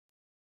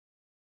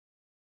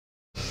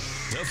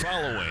The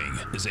following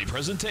is a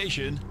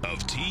presentation of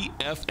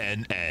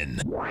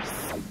TFNN.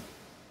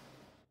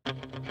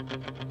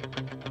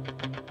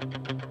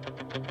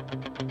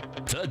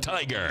 The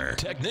Tiger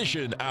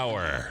Technician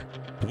Hour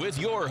with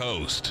your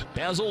host,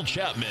 Basil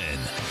Chapman.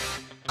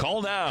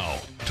 Call now,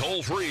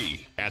 toll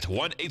free at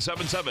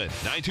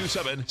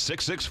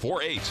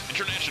 1-877-927-6648.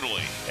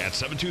 Internationally at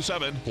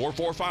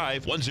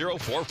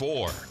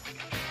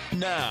 727-445-1044.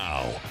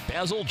 Now,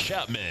 Basil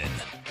Chapman.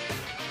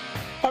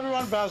 Hi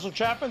everyone, Basil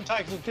Chapman,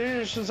 Tiger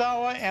Technician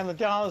Hour, and the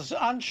Dow is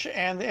unch,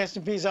 and the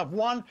S&P's up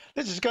 1.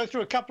 Let's just go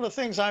through a couple of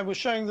things. I was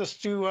showing this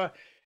to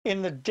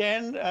in the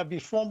den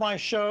before my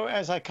show.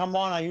 As I come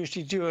on, I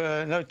usually do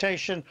a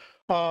notation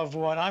of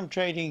what I'm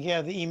trading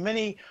here, the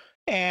E-mini,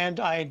 and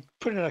I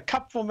put in a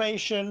cup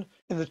formation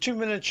in the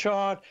 2-minute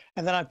chart,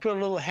 and then I put a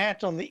little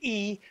hat on the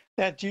E.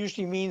 That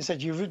usually means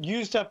that you've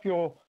used up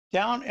your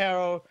down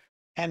arrow,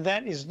 and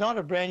that is not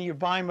a brand new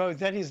buy mode.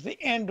 That is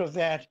the end of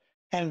that,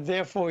 and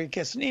therefore it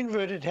gets an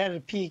inverted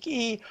headed peak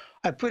E.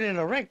 I put in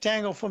a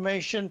rectangle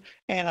formation,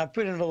 and I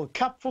put in a little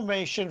cup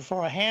formation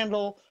for a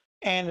handle,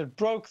 and it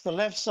broke the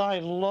left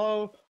side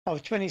low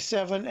of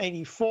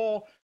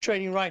 27.84,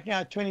 trading right now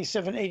at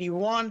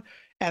 27.81.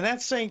 And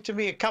that's saying to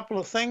me a couple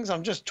of things.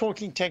 I'm just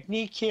talking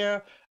technique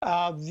here.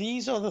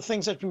 These are the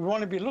things that we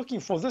want to be looking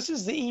for. This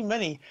is the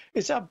E-mini.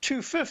 It's up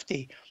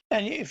 250.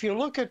 And if you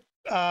look at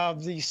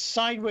the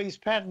sideways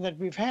pattern that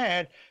we've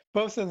had,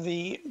 both in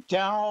the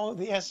Dow,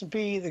 the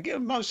S&P,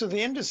 most of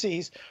the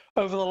indices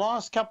over the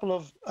last couple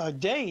of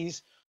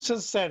days,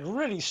 since that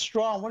really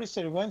strong, what did he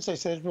say, Wednesday?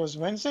 Said it was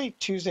Wednesday,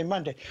 Tuesday,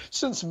 Monday.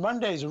 Since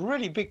Monday's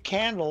really big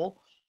candle,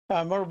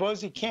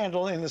 Moroboshi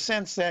candle, in the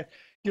sense that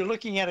you're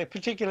looking at a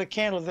particular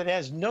candle that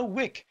has no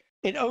wick.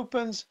 It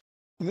opens,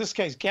 in this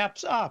case,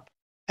 gaps up,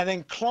 and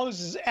then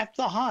closes at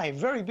the high.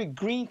 Very big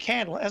green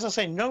candle. As I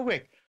say, no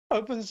wick.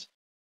 Opens,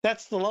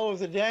 that's the low of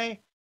the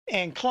day,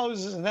 and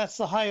closes, and that's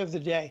the high of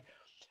the day.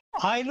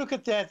 I look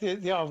at that.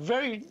 There are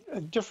very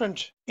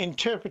different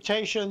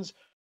interpretations,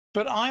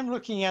 but I'm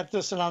looking at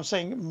this and I'm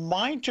saying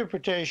my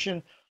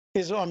interpretation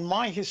is on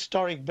my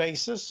historic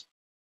basis.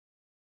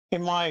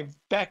 In my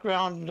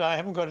background, I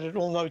haven't got it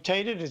all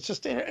notated. It's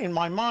just in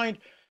my mind,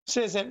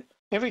 says that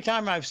every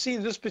time I've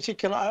seen this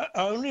particular, I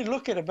only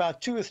look at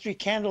about 2 or 3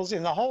 candles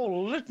in the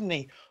whole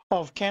litany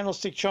of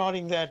candlestick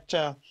charting that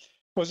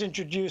was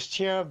introduced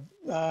here,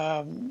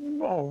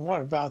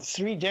 about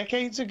 3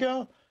 decades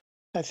ago?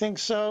 I think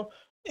so.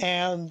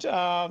 And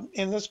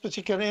in this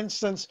particular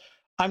instance,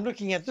 I'm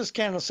looking at this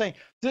candle saying,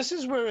 this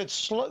is where it's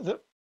slow. The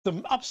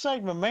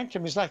upside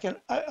momentum is like a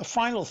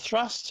final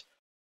thrust,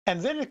 and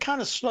then it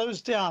kind of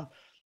slows down.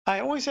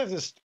 I always have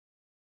this,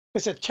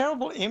 it's a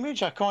terrible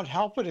image. I can't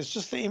help it. It's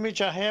just the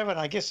image I have, and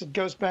I guess it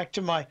goes back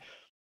to my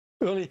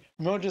early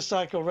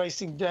motorcycle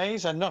racing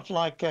days. I'm not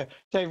like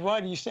Dave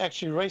White used to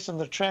actually race on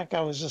the track. I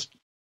was just a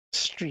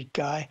street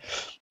guy.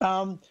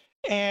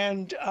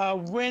 And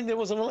when there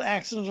was a little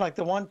accident, like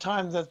the one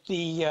time that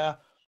the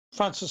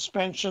front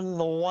suspension,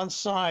 the one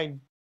side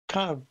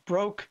kind of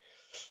broke,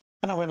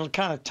 and I went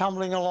kind of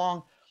tumbling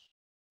along.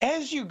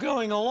 As you're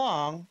going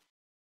along,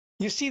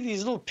 you see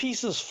these little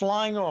pieces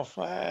flying off,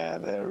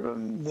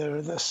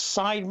 the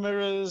side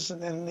mirrors,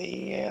 and then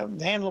the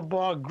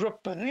handlebar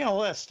grip, and all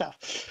that stuff.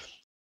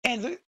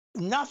 And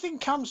nothing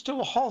comes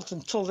to a halt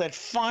until that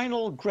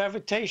final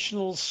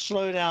gravitational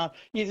slowdown.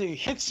 Either you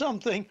hit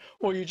something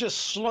or you just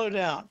slow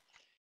down.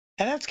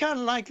 And that's kind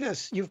of like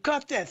this. You've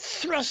got that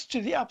thrust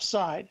to the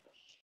upside,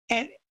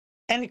 and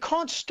it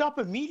can't stop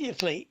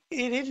immediately.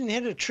 It didn't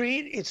hit a tree.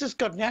 It's just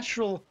got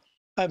natural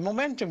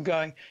momentum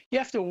going. You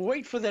have to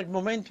wait for that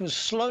momentum to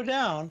slow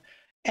down,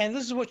 and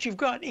this is what you've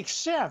got,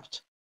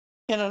 except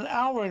in an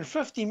hour and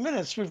 50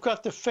 minutes, we've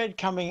got the Fed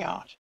coming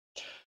out.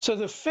 So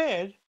the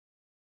Fed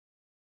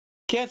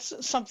gets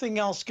something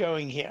else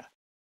going here.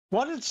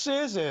 What it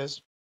says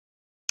is,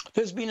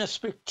 there's been a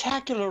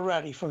spectacular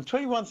rally from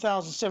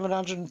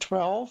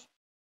 21,712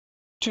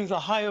 to the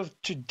high of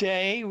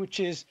today,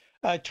 which is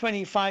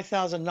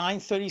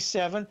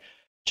 25,937,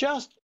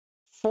 just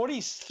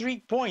 43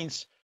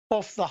 points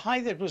off the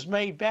high that was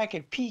made back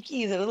at peak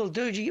E, the little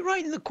doji.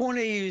 Right in the corner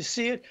here, you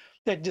see it,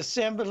 that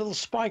December little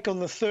spike on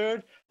the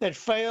 3rd that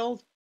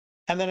failed,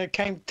 and then it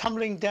came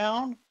tumbling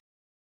down.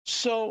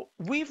 So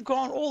we've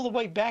gone all the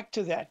way back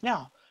to that.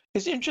 Now,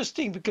 it's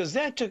interesting because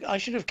that took, I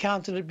should have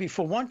counted it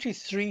before, 1, 2,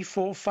 3,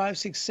 4, 5,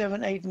 6,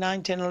 7, 8,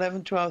 9, 10,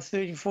 11, 12,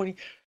 13, 14,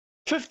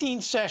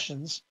 15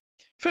 sessions.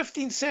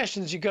 15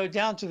 sessions, you go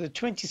down to the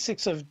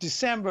 26th of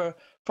December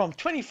from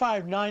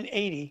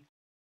 25,980.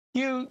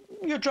 You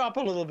drop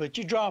a little bit.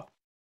 You drop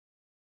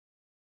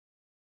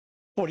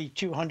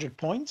 4,200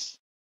 points.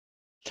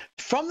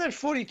 From that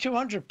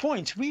 4,200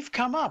 points, we've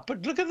come up.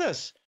 But look at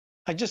this.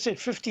 I just said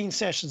 15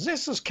 sessions.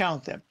 Let's just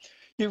count them.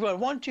 You've got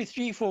 1, 2,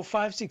 3, 4,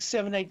 5, 6,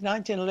 7, 8,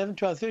 9, 10, 11,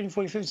 12, 13,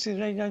 14, 15,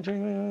 16, 18,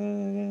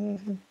 19,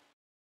 20.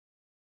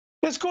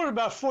 Let's call it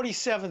about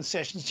 47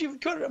 sessions. You've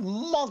got a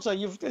multi,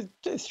 you've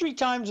 3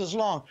 times as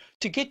long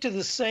to get to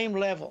the same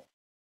level.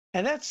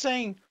 And that's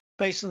saying,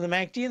 based on the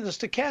MACD and the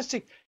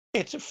stochastic,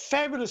 it's a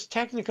fabulous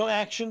technical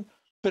action,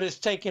 but it's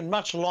taken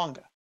much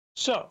longer.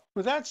 So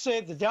with that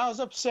said, the Dow's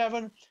up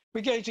 7.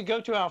 We're going to go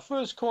to our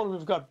first caller.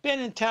 We've got Ben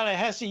in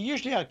Tallahassee.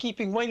 Usually I keep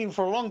him waiting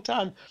for a long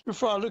time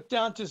before I look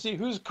down to see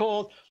who's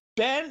called.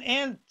 Ben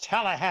in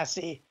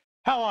Tallahassee.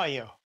 How are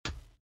you?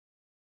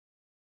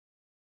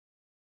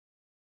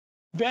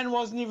 Ben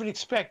wasn't even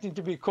expecting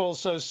to be called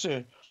so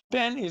soon.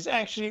 Ben is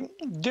actually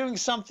doing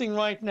something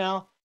right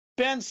now.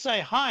 Ben, say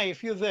hi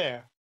if you're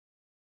there.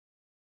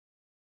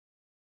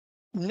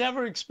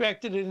 Never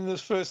expected it in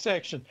this first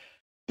section.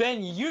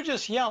 Ben, you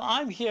just yell,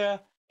 I'm here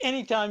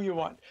anytime you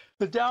want.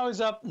 The Dow is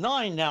up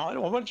 9 now. I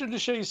want you to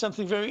show you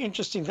something very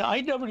interesting. The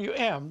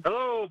IWM.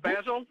 Hello,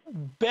 Basil.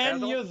 Ben,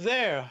 Basil? you're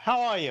there.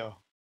 How are you?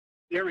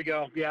 There we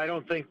go. Yeah, I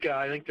think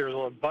there's a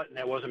little button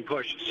that wasn't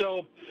pushed.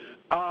 So,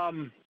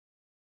 I'm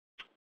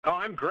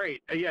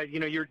great. Yeah, you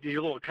know, your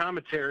little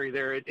commentary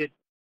there.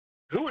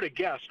 Who would have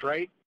guessed,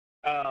 right?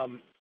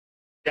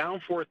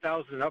 Down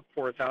 4,000, up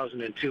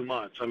 4,000 in 2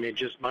 months. I mean,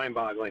 just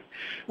mind-boggling.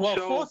 Well,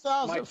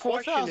 so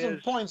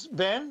 4,000 points,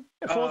 Ben.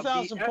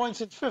 4,000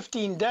 points in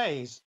 15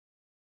 days.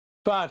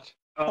 But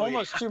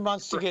almost 2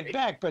 months to get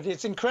back. But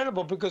it's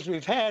incredible because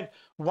we've had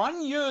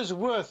 1 year's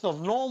worth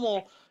of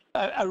normal,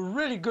 a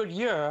really good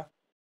year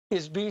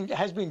has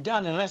been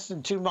done in less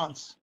than 2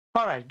 months.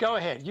 All right, go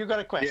ahead. You got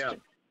a question.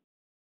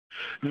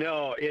 Yeah.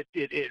 No, it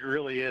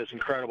really is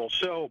incredible.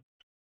 So,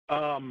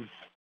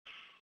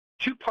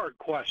 two-part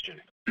question.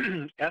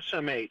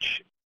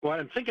 SMH, what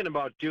I'm thinking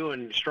about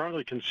doing,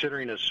 strongly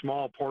considering a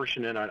small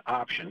portion in an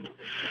option.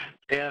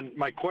 And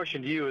my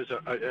question to you is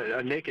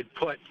a naked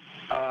put.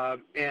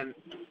 And,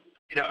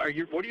 you know,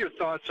 what are your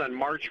thoughts on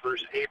March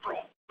versus April?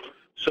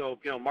 So,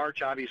 you know,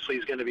 March obviously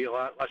is going to be a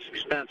lot less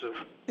expensive.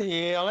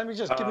 Yeah, let me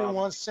just give me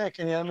 1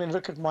 second. Yeah, let me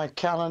look at my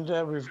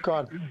calendar.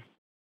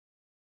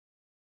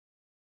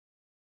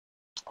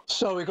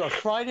 So we got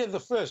Friday the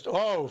 1st.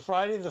 Oh,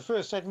 Friday the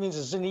 1st. That means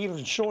it's an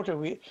even shorter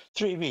week,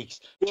 3 weeks.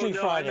 Well, Three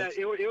no, Fridays.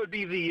 It would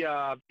be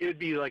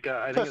like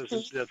I think it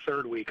was the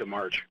 3rd week of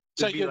March.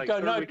 So you'd go,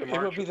 no, it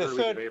would be the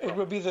third. It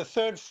would be the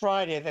 3rd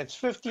Friday. That's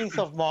 15th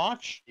of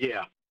March.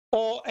 Yeah.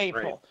 Or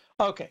April.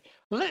 Right. Okay.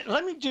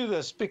 Let me do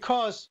this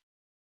because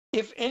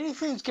if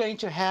anything's going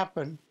to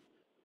happen,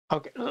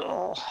 okay.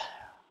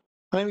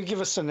 Let me give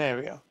a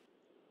scenario.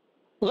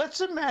 Let's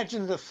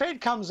imagine the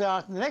Fed comes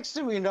out, and the next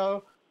thing we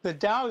know, the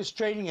Dow is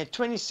trading at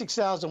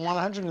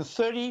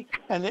 26,130,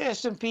 and the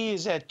S&P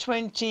is at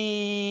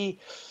 20.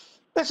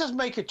 Let's just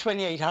make it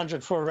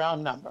 2,800 for a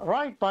round number,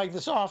 right? By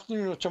this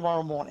afternoon or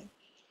tomorrow morning.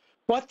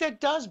 What that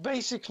does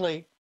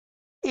basically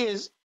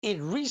is it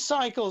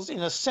recycles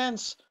in a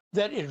sense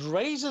that it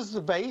raises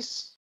the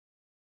base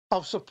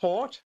of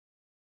support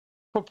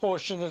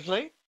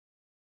proportionately,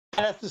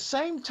 and at the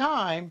same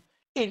time,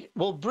 it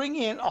will bring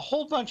in a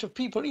whole bunch of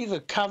people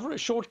either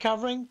short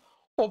covering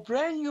or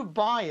brand new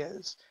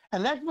buyers.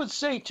 And that would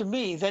say to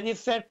me that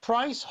if that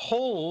price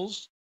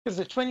holds, if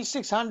the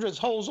 2600s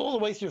holds all the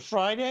way through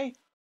Friday,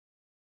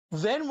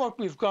 then what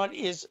we've got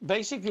is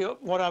basically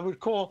what I would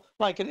call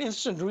like an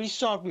instant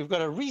restart. We've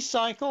got a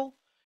recycle,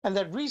 and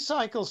that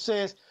recycle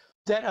says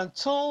that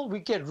until we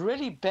get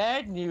really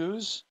bad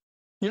news,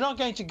 you're not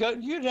going to go,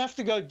 you'd have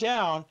to go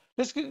down.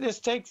 Let's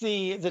take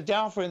the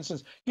Dow, for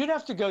instance. You'd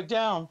have to go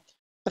down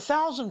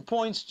 1,000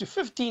 points to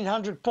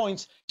 1,500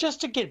 points just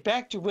to get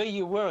back to where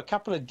you were a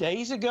couple of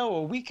days ago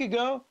or a week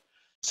ago.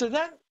 So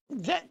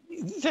that's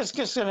just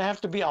going to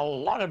have to be a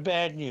lot of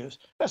bad news.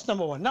 That's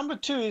number one. Number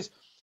two is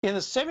in the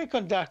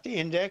semiconductor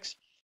index,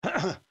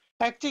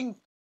 acting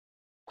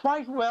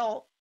quite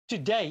well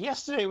today.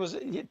 Yesterday was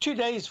 2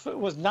 days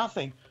was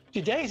nothing.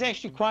 Today is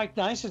actually quite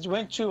nice. It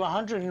went to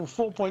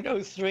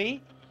 104.03.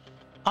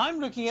 I'm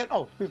looking at,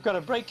 we've got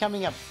a break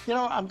coming up. You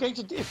know, I'm going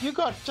to, if you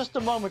got just a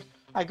moment,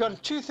 I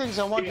got 2 things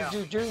I want to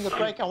do during the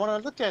break. I want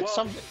to look at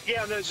some.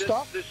 Yeah, the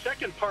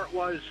second part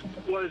was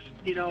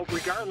you know,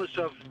 regardless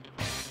of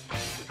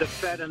the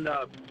Fed and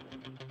the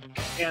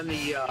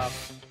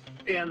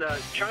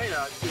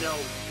China, you know,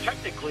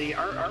 technically,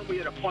 aren't we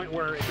at a point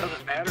where it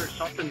doesn't matter?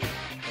 Something.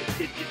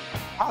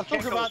 I'll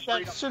talk about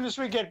that as soon as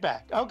we get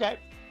back. Okay.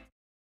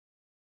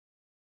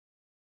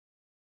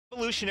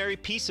 Revolutionary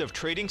piece of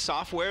trading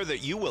software that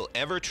you will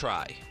ever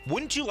try.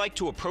 Wouldn't you like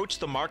to approach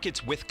the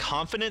markets with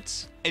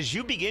confidence? As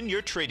you begin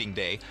your trading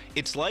day,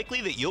 it's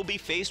likely that you'll be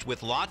faced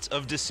with lots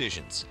of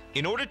decisions.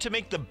 In order to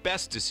make the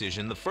best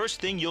decision, the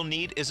first thing you'll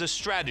need is a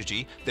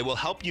strategy that will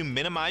help you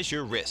minimize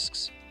your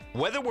risks.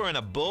 Whether we're in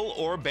a bull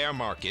or bear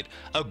market,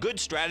 a good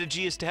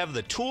strategy is to have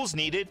the tools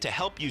needed to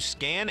help you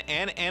scan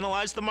and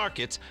analyze the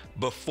markets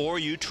before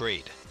you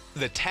trade.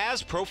 The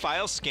TAS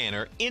Profile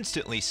Scanner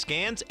instantly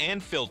scans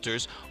and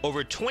filters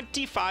over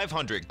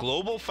 2,500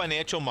 global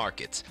financial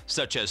markets,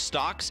 such as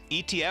stocks,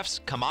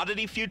 ETFs,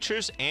 commodity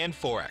futures, and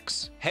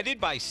Forex.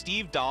 Headed by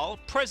Steve Dahl,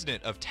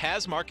 president of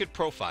TAS Market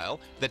Profile,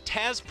 the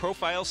TAS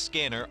Profile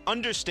Scanner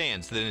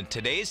understands that in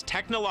today's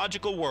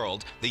technological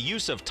world, the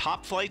use of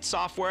top-flight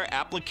software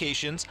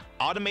applications,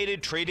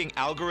 automated trading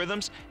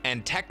algorithms,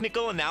 and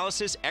technical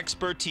analysis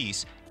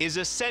expertise is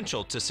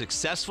essential to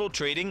successful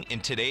trading in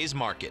today's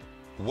market.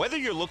 Whether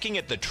you're looking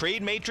at the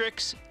trade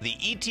matrix, the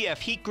ETF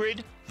heat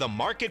grid, the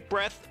market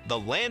breadth, the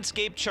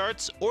landscape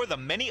charts, or the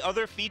many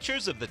other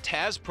features of the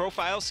TAS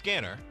Profile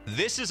Scanner,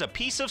 this is a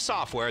piece of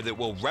software that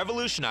will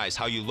revolutionize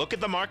how you look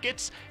at the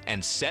markets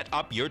and set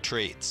up your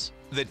trades.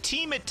 The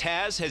team at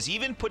TAS has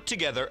even put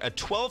together a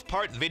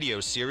 12-part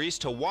video series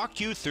to walk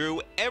you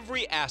through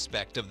every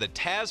aspect of the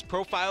TAS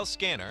Profile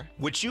Scanner,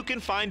 which you can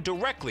find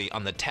directly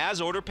on the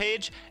TAS order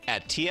page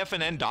at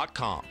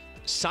TFNN.com.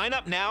 Sign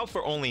up now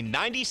for only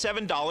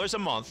 $97 a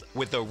month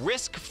with a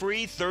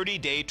risk-free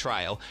 30-day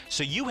trial,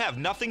 so you have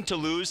nothing to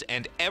lose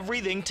and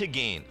everything to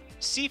gain.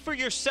 See for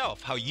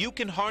yourself how you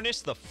can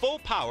harness the full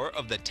power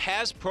of the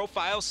TAS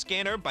Profile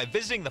Scanner by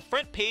visiting the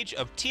front page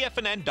of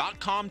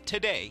TFNN.com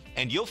today,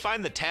 and you'll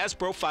find the TAS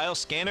Profile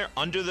Scanner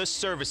under the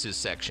Services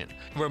section.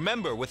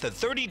 Remember, with a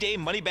 30-day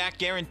money-back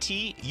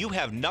guarantee, you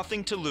have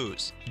nothing to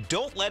lose.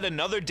 Don't let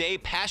another day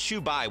pass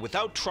you by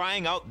without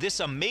trying out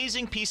this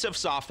amazing piece of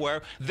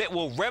software that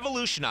will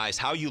revolutionize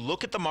how you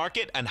look at the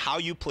market and how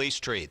you place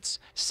trades.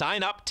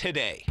 Sign up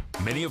today.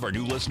 Many of our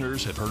new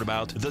listeners have heard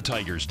about the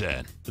Tiger's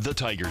Den. The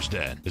Tiger's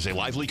Den is a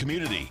lively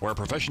community where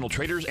professional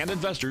traders and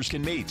investors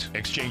can meet,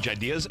 exchange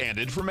ideas and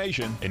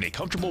information in a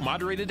comfortable,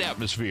 moderated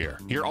atmosphere.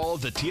 Hear all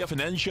of the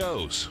TFNN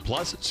shows,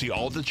 plus see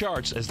all of the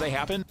charts as they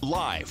happen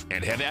live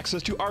and have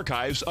access to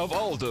archives of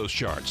all of those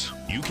charts.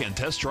 You can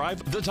test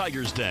drive the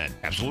Tiger's Den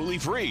absolutely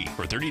free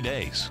for 30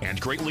 days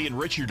and greatly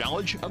enrich your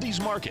knowledge of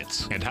these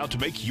markets and how to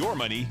make your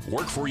money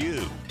work for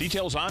you.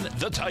 Details on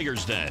the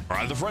Tiger's Den are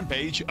on the front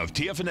page of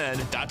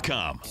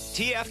TFNN.com.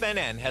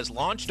 TFNN has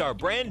launched our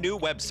brand new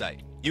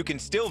website. You can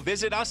still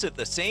visit us at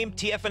the same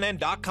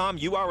TFNN.com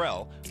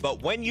URL,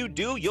 but when you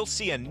do, you'll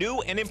see a new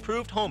and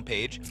improved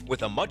homepage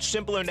with a much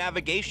simpler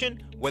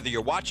navigation, whether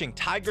you're watching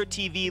Tiger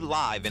TV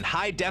live in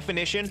high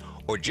definition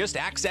or just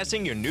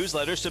accessing your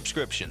newsletter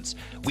subscriptions.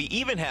 We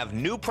even have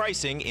new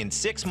pricing in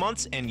 6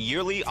 months and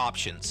yearly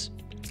options.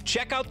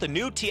 Check out the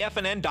new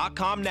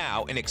TFNN.com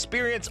now and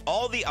experience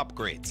all the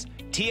upgrades.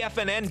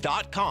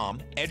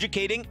 TFNN.com,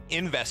 educating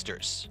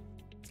investors.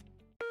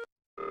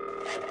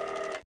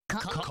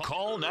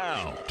 Call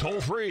now,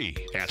 toll free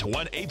at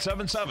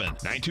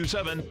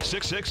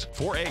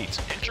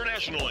 1-877-927-6648.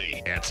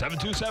 Internationally at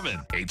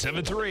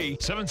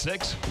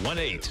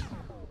 727-873-7618.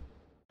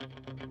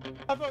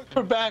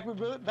 We're back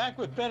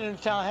with Ben in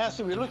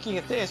Tallahassee. We're looking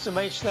at the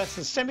SMH. That's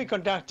the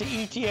semiconductor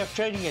ETF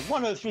trading at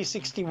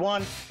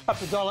 103.61, up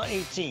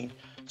 $1.18.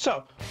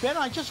 So, Ben,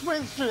 I just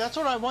went through. That's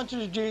what I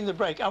wanted to do in the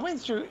break. I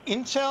went through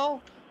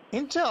Intel.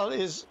 Intel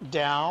is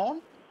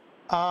down.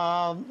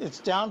 It's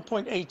down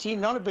 0.18,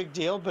 not a big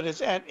deal, but it's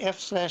at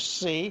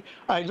F/C.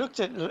 I looked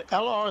at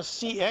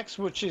LRCX,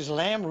 which is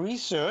Lam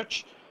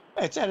Research.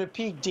 It's at a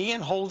peak D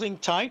and holding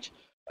tight.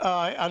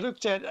 I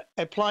looked at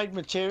Applied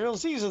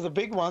Materials. These are the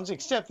big ones,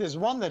 except there's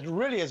one that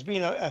really has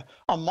been a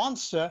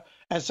monster.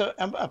 And so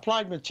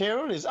Applied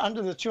Material is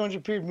under the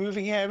 200-period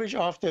moving average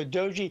after a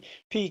doji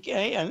peak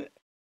A. And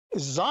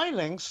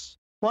Xilinx,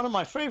 one of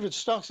my favorite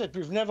stocks that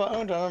we've never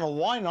owned. I don't know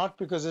why not,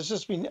 because it's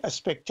just been a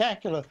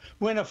spectacular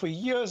winner for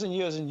years and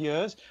years and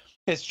years.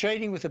 It's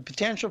trading with a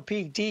potential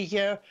peak D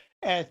here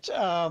at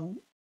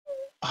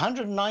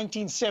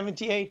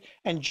 119.78,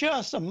 and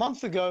just a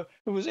month ago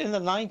it was in the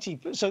 90.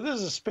 So this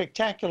is a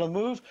spectacular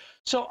move.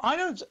 So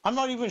I'm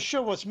not even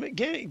sure what's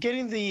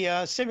getting the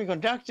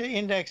semiconductor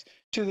index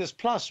to this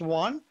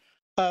 +1,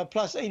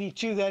 plus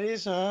 82. That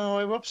is.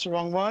 Oh, whoops,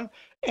 wrong one.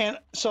 And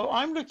so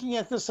I'm looking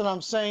at this and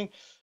I'm saying,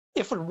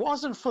 if it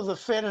wasn't for the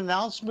Fed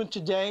announcement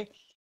today,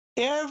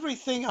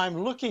 everything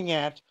I'm looking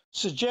at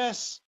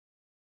suggests,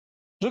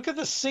 look at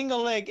the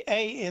single leg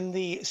A in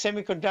the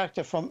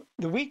semiconductor from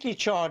the weekly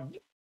chart,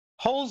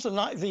 holds the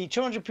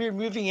 200-period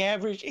moving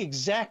average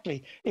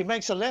exactly. It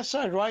makes a left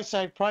side, right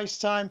side price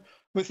time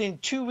within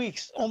 2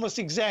 weeks, almost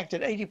exact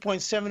at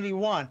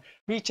 80.71.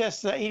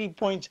 Retest the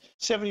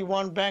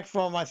 80.71 back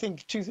from, I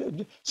think,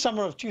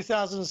 summer of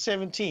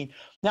 2017.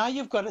 Now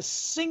you've got a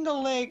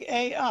single leg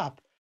A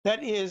up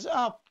that is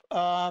up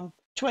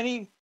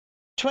 20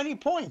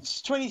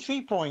 points,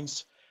 23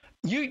 points.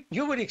 You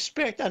would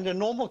expect under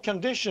normal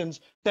conditions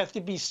that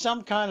to be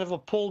some kind of a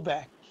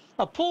pullback.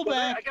 Well,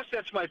 I guess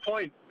that's my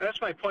point.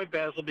 That's my point,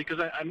 Basil, because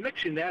I'm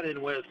mixing that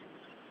in with,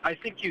 I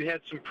think you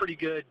had some pretty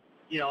good,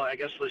 I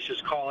guess let's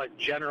just call it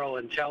general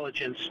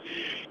intelligence,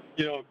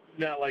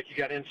 not like you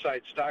got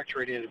inside stock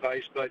trading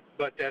advice, but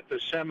that the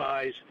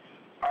semis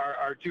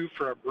are due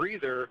for a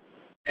breather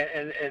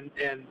and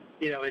in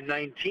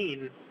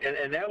 19,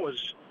 and that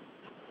was,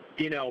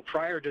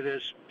 prior to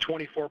this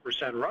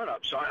 24%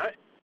 run-up. So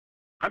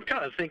I'm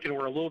kind of thinking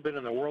we're a little bit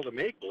in the world of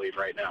make-believe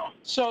right now.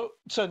 So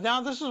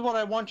now this is what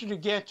I want you to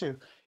get to.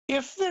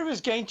 If there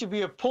is going to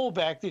be a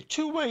pullback, there are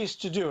two ways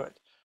to do it.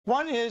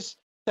 One is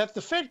that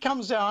the Fed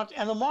comes out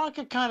and the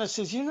market kind of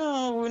says,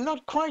 we're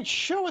not quite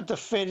sure what the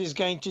Fed is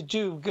going to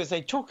do, because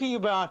they're talking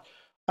about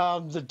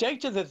the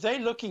data that they're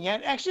looking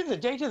at. Actually, the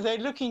data they're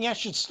looking at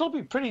should still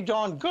be pretty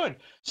darn good.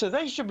 So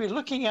they should be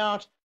looking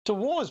out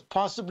towards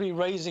possibly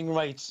raising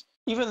rates,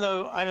 even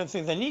though I don't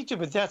think they need to,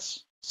 but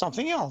that's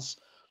something else.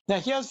 Now,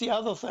 here's the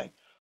other thing.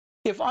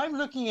 if I'm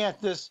looking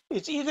at this,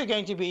 it's either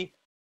going to be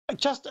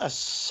just a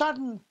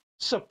sudden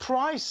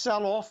surprise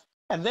sell-off,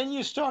 and then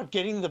you start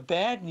getting the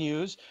bad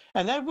news,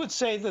 and that would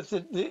say that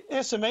the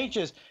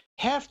SMHs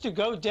have to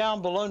go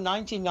down below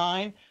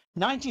 99.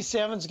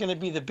 97 is going to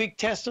be the big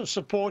test of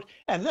support,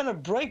 and then a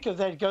break of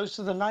that goes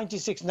to the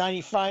 96,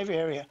 95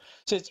 area.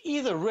 So it's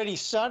either really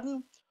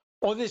sudden,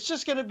 or there's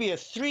just going to be a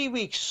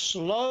 3-week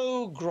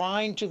slow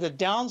grind to the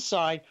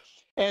downside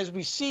as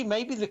we see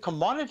maybe the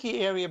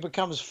commodity area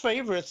becomes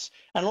favorites,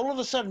 and all of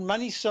a sudden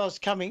money starts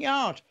coming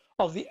out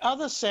of the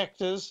other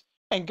sectors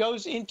and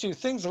goes into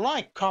things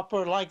like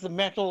copper, like the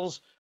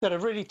metals that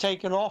have really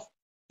taken off.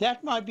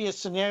 That might be a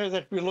scenario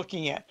that we're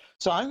looking at.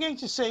 So I'm going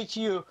to say to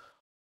you,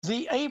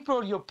 the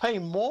April you'll pay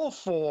more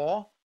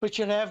for, but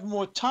you'll have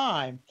more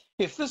time.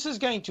 If this is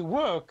going to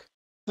work,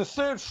 the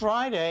third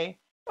Friday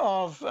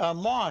of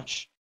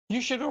March,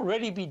 you should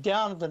already be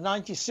down at the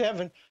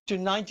 97 to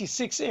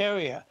 96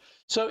 area.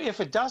 So if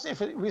it does,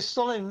 we're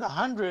still in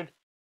 100,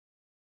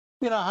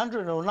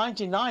 100 or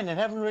 99 and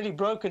haven't really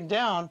broken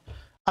down,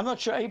 I'm not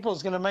sure April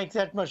is going to make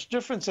that much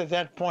difference at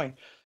that point.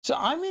 So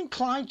I'm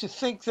inclined to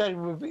think that it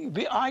would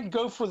be, I'd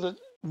go for the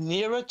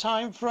nearer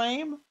time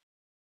frame.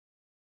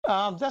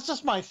 That's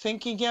just my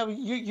thinking. Yeah,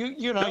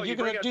 you're going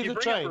to do the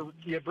trade.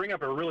 You bring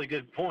up a really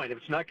good point. If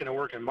it's not going to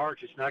work in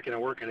March, it's not going to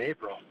work in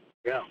April.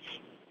 Yeah.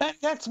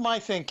 That's my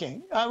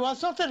thinking. Well,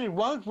 it's not that it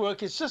won't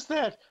work. It's just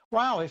that,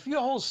 wow, if you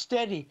hold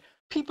steady,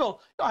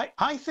 people,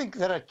 I think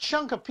that a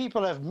chunk of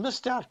people have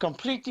missed out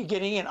completely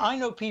getting in. I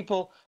know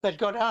people that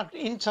got out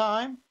in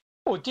time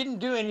or didn't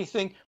do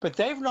anything, but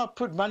they've not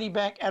put money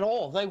back at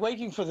all. They're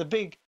waiting for the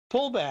big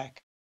pullback.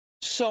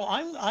 So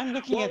I'm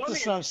looking at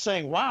this and I'm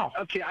saying, wow.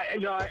 Okay,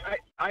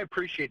 I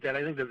appreciate that.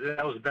 I think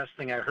that was the best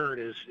thing I heard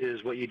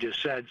is what you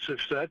just said. So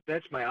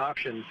that's my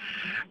option.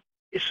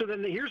 So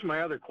then here's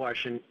my other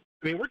question.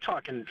 I mean, we're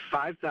talking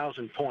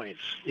 5,000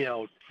 points,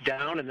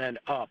 down and then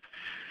up.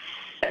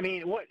 I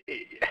mean,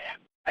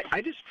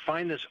 I just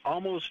find this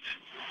almost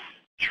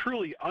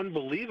truly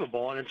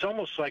unbelievable, and it's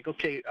almost like,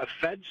 okay, a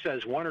Fed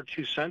says one or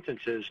two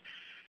sentences.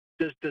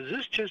 Does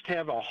this just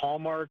have a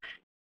hallmark,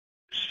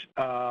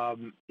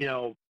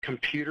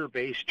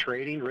 computer-based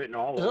trading written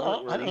all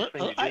over it?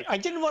 I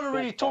didn't want to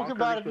really talk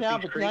about it now,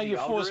 but now you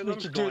forced me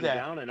to do that.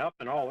 Down and up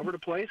and all over the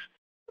place.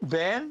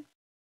 Ben,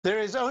 there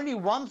is only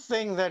one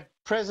thing that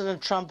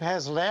President Trump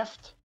has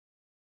left,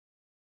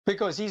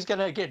 because he's going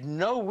to get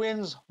no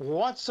wins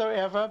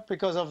whatsoever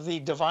because of the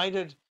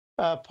divided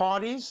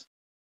parties,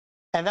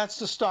 and that's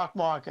the stock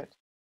market.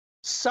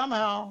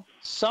 Somehow,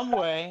 some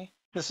way,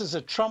 this is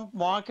a Trump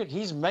market.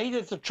 He's made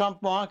it the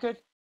Trump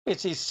market.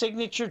 It's his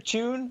signature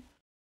tune,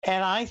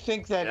 and I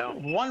think that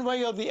one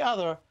way or the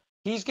other,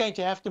 he's going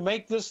to have to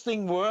make this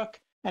thing work,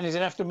 and he's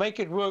going to have to make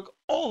it work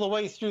all the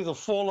way through the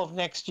fall of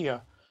next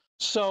year.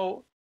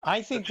 So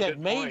I think that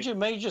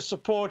major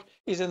support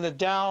is in the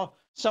Dow,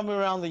 somewhere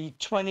around the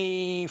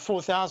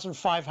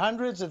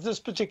 24,500s at this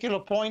particular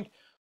point.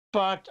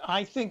 But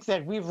I think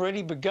that we've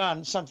already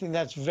begun something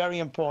that's very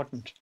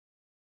important.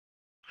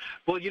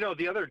 Well,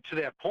 to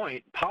that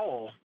point,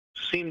 Powell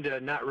seemed to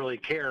not really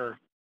care,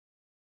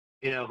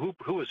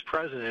 who was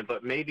president,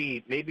 but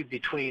maybe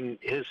between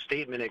his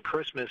statement at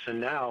Christmas and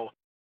now,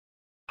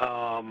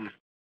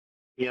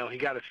 he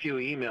got a few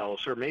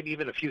emails or maybe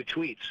even a few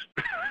tweets.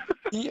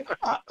 Yeah,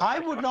 I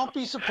would not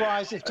be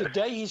surprised if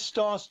today he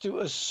starts to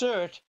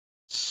assert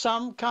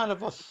some kind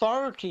of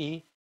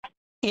authority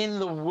in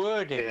the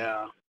wording.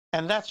 Yeah.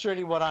 And that's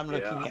really what I'm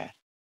looking at.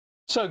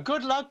 So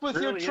good luck with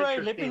your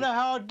trade. Let me know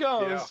how it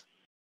goes.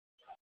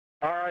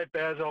 Yeah. All right,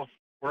 Basil.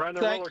 We're on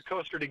the roller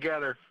coaster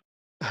together.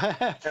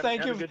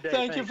 Thank you.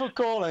 Thank you for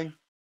calling.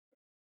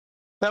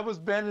 That was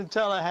Ben in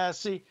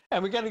Tallahassee.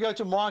 And we're going to go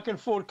to Mark in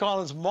Fort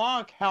Collins.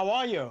 Mark, how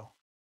are you?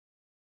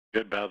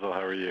 Good, Basil.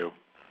 How are you?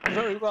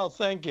 Very well,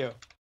 thank you.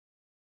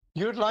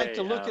 You'd like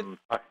to look at...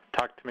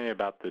 Talk to me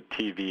about the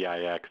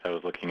TVIX. I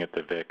was looking at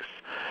the VIX.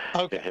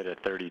 Okay. It hit a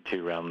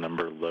 32 round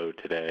number low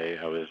today.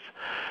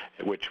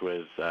 Which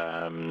was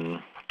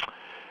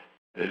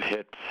it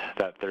hit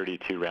that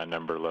 32 round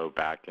number low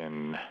back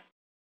in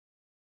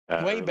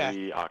way back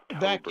in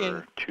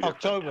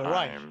October,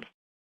 right?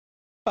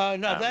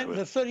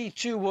 The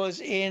 32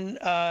 was in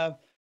the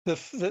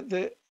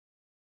 32.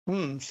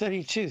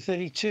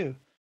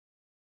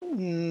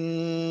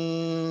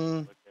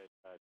 10-10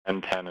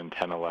 and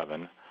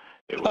 10-11.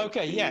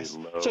 Okay, yes.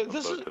 So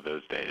this is both of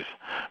those days.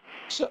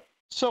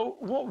 So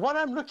what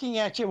I'm looking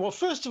at here, well,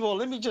 first of all,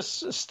 let me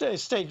just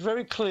state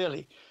very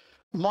clearly,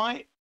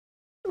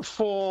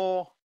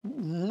 for a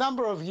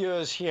number of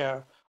years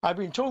here, I've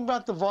been talking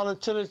about the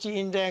volatility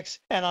index,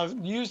 and I've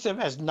used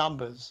them as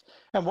numbers.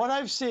 And what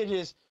I've said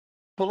is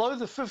below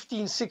the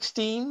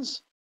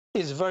 15-16s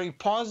is very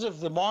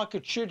positive. The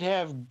market should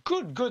have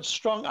good,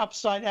 strong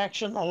upside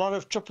action, a lot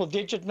of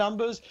triple-digit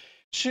numbers.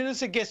 As soon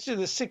as it gets to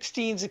the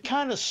 16s, it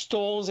kind of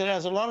stalls. It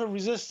has a lot of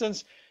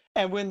resistance.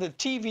 And when the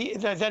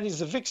that is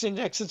the VIX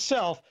index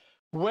itself,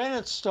 when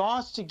it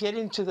starts to get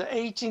into the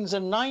 18s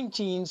and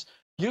 19s,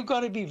 you've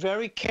got to be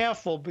very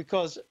careful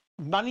because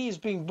money is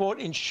being bought,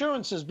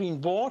 insurance is being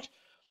bought,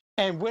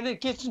 And when it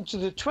gets into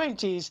the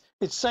 20s,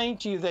 it's saying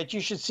to you that you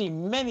should see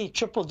many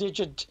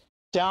triple-digit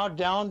Dow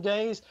down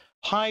days,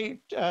 high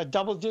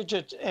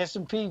double-digit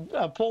S&P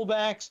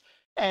pullbacks.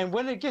 And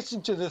when it gets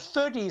into the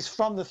 30s,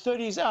 from the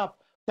 30s up,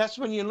 that's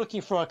when you're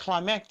looking for a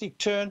climactic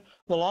turn.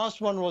 The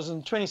last one was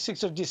on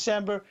 26th of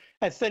December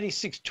at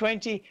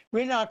 36.20.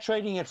 We're now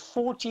trading at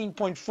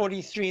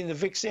 14.43 in the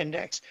VIX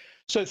index.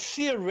 So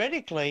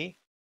theoretically,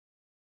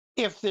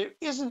 if there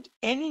isn't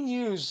any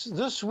news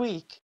this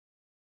week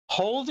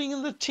holding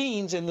in the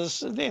teens, in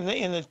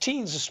the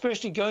teens,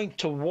 especially going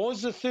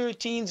towards the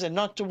 13s and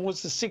not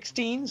towards the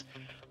 16s,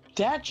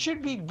 that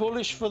should be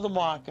bullish for the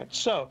market.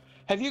 So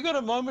have you got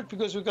a moment,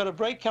 because we've got a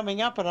break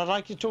coming up and I'd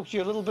like to talk to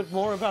you a little bit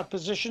more about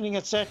positioning,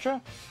 etc.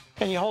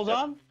 Can you hold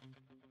on?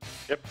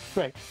 Yep.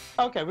 Great.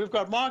 Okay, we've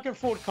got Mark and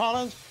Fort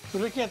Collins. We're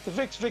looking at the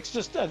VIX.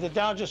 The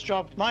Dow just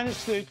dropped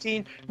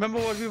 -13. Remember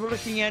what we were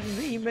looking at in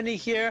the E-mini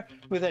here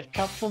with that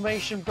cup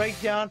formation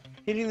breakdown,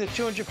 hitting the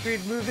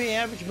 200-period moving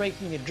average,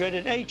 making the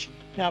dreaded H,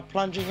 now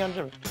plunging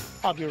under it.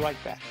 I'll be right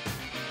back.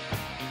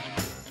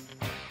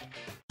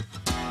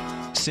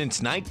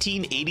 Since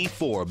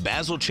 1984,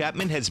 Basil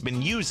Chapman has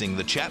been using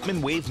the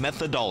Chapman Wave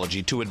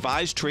methodology to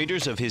advise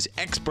traders of his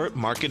expert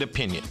market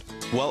opinion.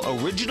 While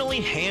originally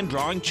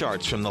hand-drawing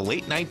charts from the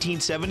late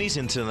 1970s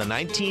into the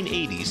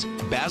 1980s,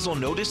 Basil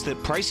noticed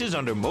that prices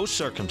under most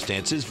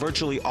circumstances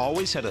virtually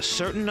always had a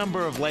certain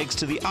number of legs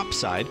to the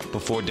upside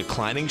before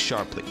declining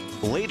sharply.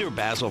 Later,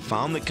 Basil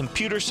found that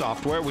computer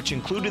software, which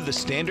included the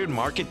standard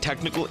market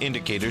technical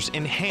indicators,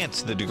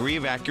 enhanced the degree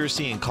of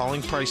accuracy in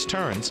calling price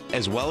turns,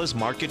 as well as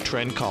market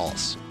trend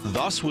calls.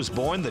 Thus was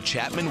born the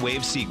Chapman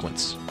Wave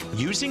sequence.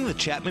 Using the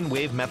Chapman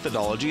Wave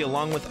methodology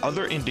along with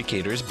other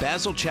indicators,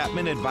 Basil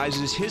Chapman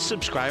advises his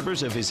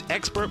subscribers of his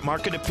expert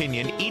market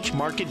opinion each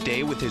market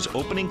day with his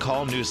opening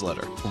call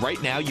newsletter.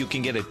 Right now, you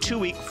can get a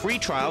 2-week free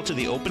trial to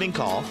the opening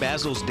call,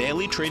 Basil's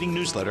daily trading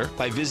newsletter,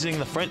 by visiting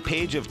the front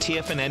page of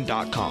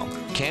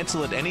TFNN.com.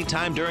 Cancel at any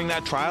time during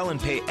that trial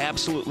and pay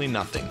absolutely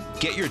nothing.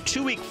 Get your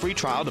 2-week free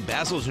trial to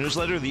Basil's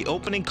newsletter, The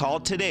Opening Call,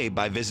 today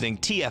by visiting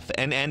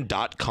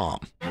TFNN.com.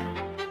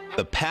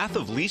 The Path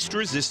of Least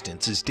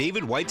Resistance is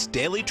David White's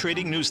daily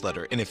trading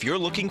newsletter, and if you're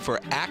looking for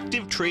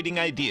active trading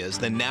ideas,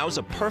 then now's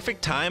a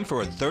perfect time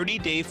for a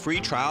 30-day free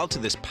trial to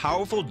this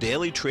powerful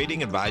daily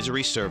trading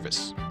advisory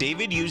service.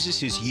 David uses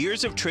his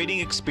years of trading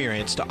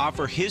experience to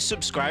offer his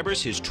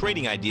subscribers his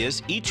trading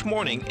ideas each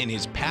morning in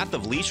his Path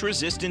of Least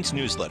Resistance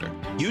newsletter.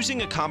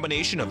 Using a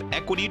combination of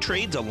equity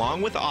trades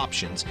along with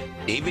options,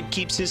 David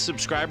keeps his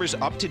subscribers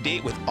up to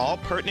date with all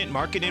pertinent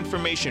market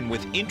information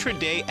with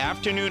intraday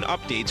afternoon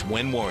updates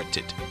when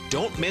warranted.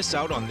 Don't miss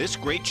out on this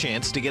great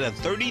chance to get a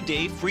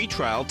 30-day free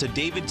trial to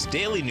David's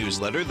daily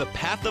newsletter, The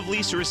Path of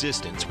Least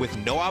Resistance, with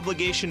no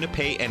obligation to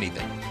pay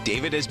anything.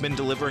 David has been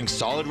delivering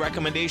solid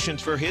recommendations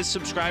for his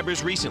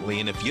subscribers recently,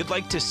 and if you'd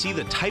like to see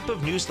the type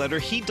of newsletter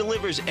he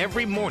delivers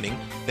every morning,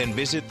 then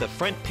visit the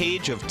front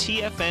page of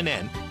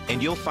TFNN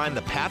and you'll find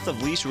the Path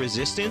of Least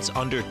Resistance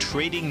under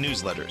Trading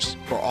Newsletters.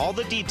 For all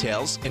the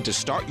details and to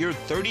start your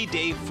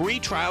 30-day free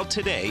trial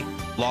today,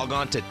 log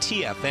on to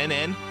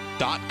TFNN.com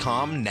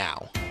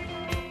now.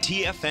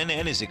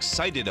 TFNN is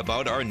excited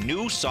about our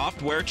new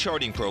software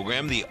charting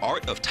program, The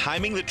Art of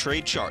Timing the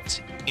Trade Charts.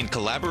 In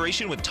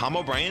collaboration with Tom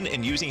O'Brien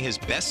and using his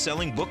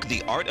best-selling book,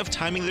 The Art of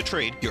Timing the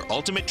Trade, Your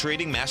Ultimate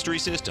Trading Mastery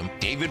System,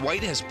 David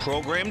White has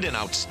programmed an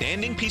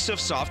outstanding piece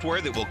of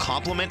software that will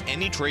complement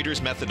any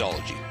trader's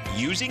methodology.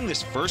 Using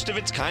this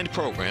first-of-its-kind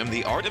program,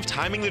 The Art of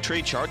Timing the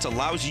Trade Charts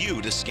allows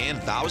you to scan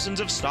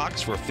thousands of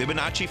stocks for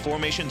Fibonacci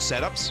formation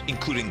setups,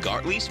 including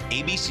Gartley's,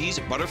 ABC's,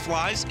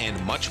 butterflies,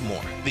 and much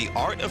more. The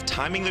Art of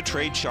Timing the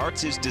Trade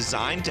Charts is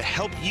designed to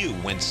help you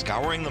when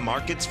scouring the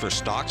markets for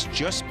stocks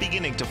just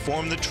beginning to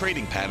form the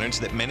trading patterns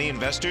that many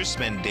investors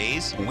spend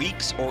days,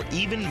 weeks, or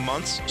even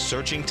months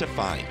searching to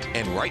find.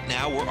 And right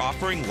now, we're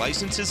offering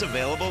licenses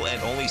available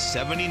at only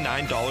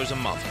 $79 a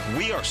month.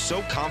 We are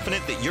so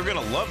confident that you're going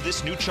to love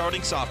this new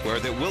charting software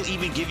that will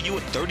even give you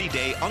a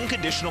 30-day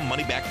unconditional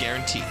money-back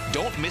guarantee.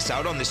 Don't miss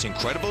out on this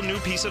incredible new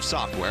piece of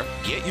software.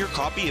 Get your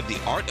copy of The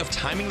Art of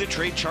Timing the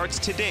Trade Charts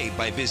today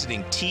by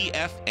visiting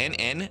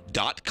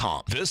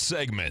TFNN.com. This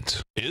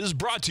segment is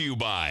brought to you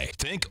by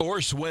Think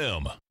or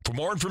Swim. For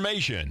more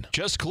information,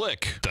 just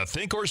click the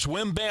Think or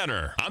Swim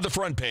banner on the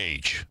front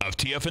page of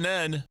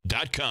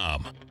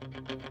TFNN.com.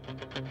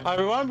 Hi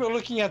everyone, we're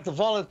looking at the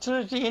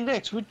volatility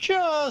index, which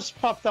just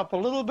popped up a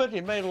little bit.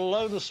 It made a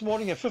low this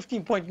morning at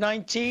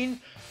 15.19.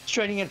 It's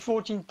trading at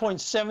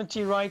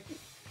 14.70 right.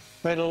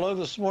 Made a low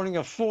this morning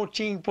of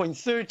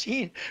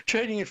 14.13,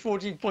 trading at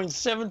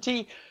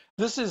 14.70.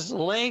 This is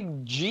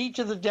leg G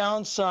to the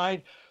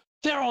downside.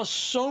 There are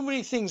so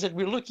many things that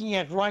we're looking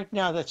at right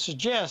now that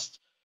suggest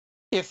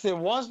if there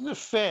wasn't a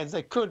Fed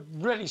that could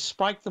really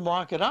spike the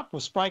market up or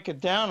spike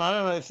it down. I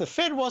don't know. If the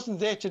Fed wasn't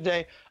there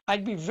today,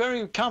 I'd be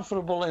very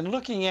comfortable in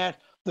looking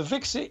at the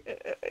VIX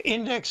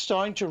index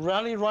starting to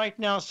rally right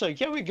now. So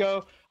here we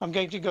go. I'm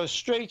going to go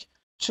straight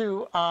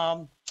to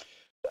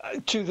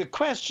the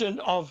question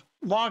of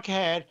Mark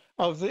had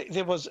of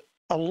there was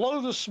a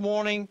low this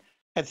morning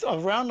at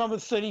around number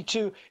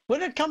 32.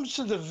 When it comes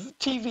to the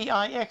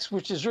TVIX,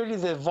 which is really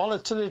the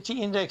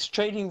volatility index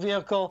trading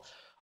vehicle,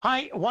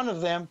 one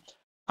of them,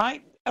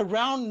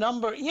 around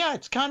number, yeah,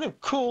 it's kind of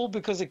cool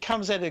because it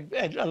comes at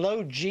a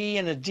low G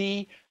and a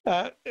D.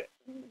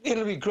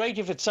 It'll be great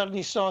if it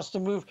suddenly starts to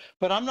move,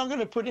 but I'm not going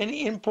to put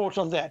any import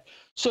on that.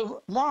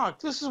 So, Mark,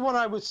 this is what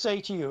I would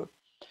say to you.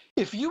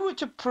 If you were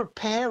to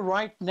prepare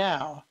right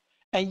now,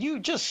 and you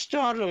just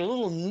started a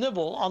little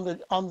nibble on the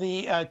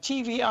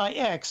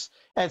TVIX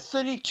at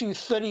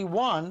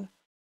 32.31,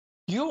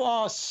 you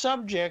are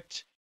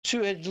subject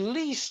to at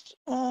least,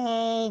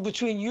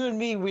 between you and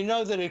me, we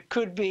know that it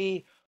could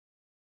be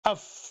a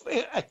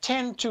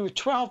 10 to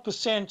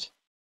 12%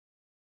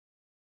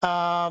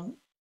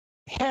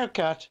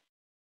 haircut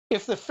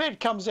if the Fed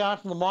comes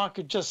out and the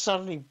market just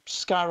suddenly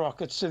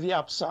skyrockets to the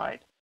upside.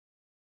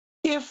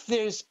 If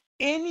there's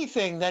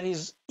anything that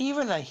is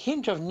even a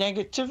hint of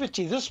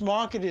negativity, this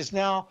market is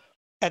now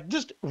at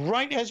this,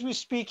 right as we're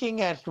speaking,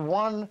 at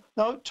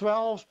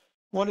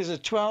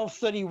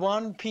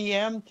 12:31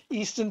 p.m.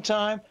 Eastern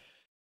time.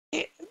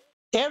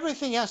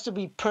 Everything has to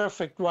be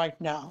perfect right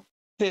now.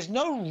 There's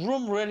no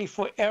room really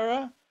for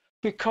error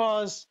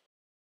because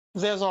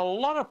there's a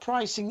lot of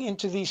pricing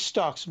into these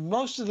stocks.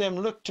 Most of them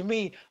look to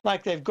me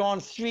like they've gone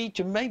 3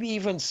 to maybe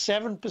even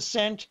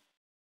 7%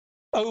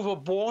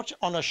 overbought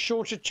on a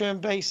shorter term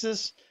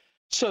basis.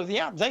 So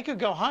yeah, they could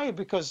go higher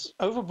because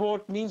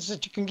overbought means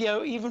that you can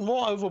go even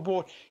more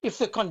overbought if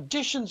the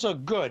conditions are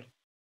good.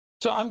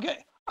 So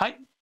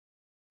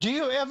do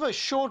you ever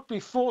short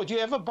before? Do you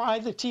ever buy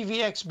the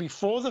TVX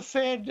before the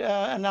Fed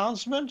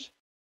announcement?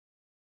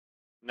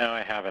 No,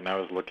 I haven't. I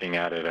was looking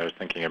at it. I was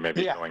thinking of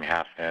maybe going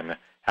half in,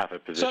 half a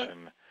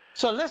position.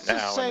 So let's now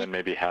just say, and then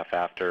maybe half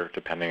after,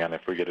 depending on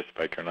if we get a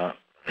spike or not.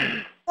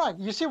 Right.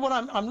 You see what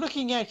I'm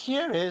looking at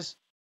here is,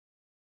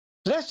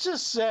 let's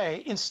just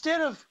say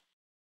instead of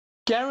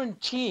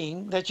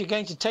guaranteeing that you're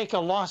going to take a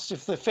loss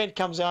if the Fed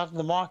comes out and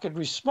the market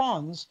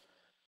responds,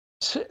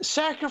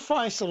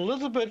 sacrifice a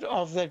little bit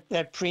of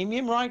that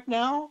premium right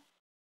now,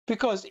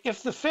 because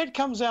if the Fed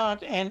comes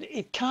out and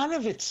it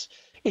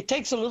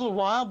takes a little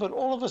while, but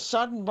all of a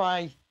sudden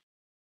by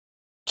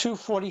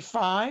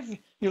 2:45,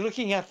 you're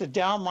looking at the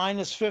Dow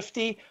minus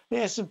 50, the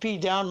S&P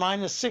down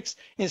minus 6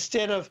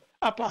 instead of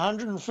up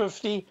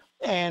 150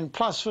 and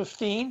plus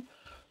 15.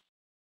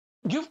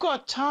 You've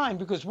got time,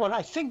 because what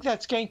I think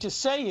that's going to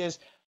say is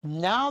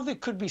now there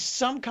could be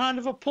some kind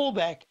of a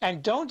pullback,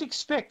 and don't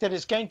expect that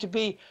it's going to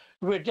be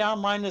we're down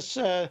minus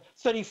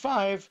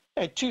 35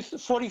 at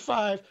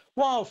 245.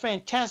 Wow,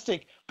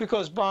 fantastic,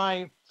 because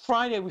by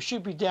Friday we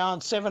should be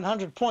down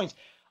 700 points.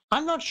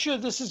 I'm not sure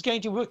this is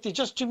going to work. There's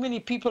just too many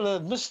people that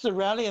have missed the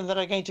rally and that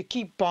are going to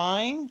keep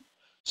buying.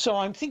 So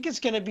I think it's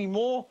going to be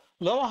more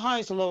lower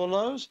highs, lower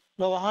lows,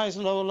 lower highs,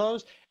 lower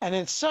lows. And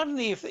then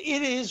suddenly, if it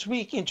is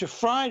weak into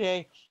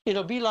Friday,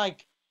 it'll be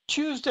like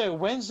Tuesday or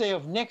Wednesday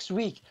of next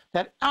week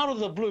that out of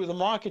the blue, the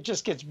market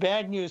just gets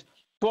bad news.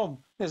 Boom,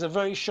 there's a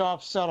very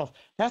sharp sell-off.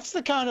 That's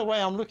the kind of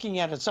way I'm looking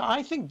at it. So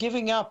I think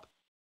giving up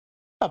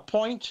a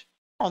point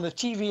on the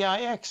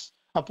TVIX,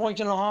 a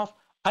point and a half,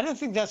 I don't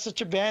think that's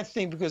such a bad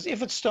thing, because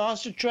if it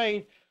starts to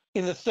trade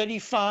in the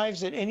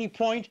 35s at any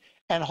point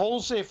and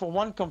holds there for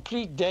one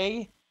complete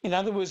day, in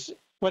other words,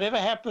 whatever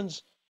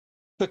happens,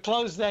 the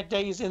close that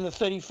day is in the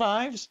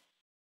 35s,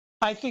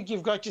 I think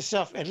you've got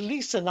yourself at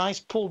least a nice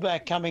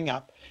pullback coming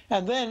up.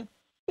 And then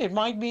it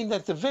might mean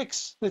that the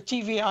VIX, the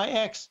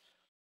TVIX,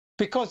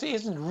 because there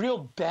isn't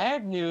real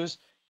bad news,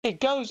 it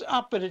goes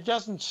up, but it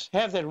doesn't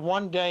have that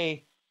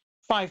one-day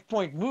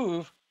 5-point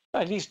move,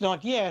 at least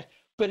not yet,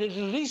 but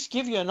it'll at least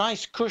give you a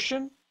nice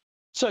cushion.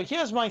 So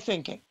here's my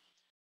thinking.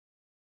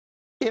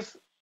 If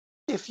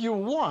you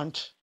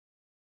want,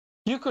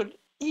 you could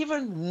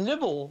even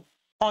nibble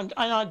on,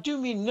 and I do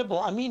mean nibble,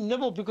 I mean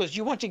nibble because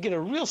you want to get a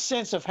real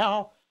sense of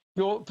how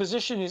your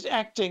position is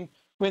acting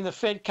when the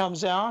Fed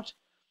comes out.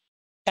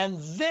 And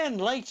then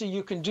later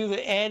you can do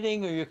the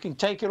adding, or you can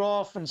take it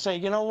off and say,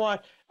 you know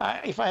what,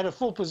 if I had a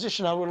full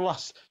position, I would have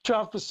lost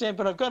 12%,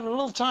 but I've got a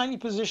little tiny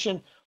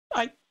position.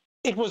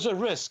 It was a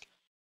risk.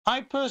 I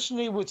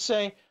personally would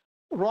say,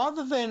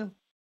 rather than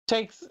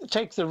take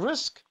the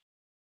risk,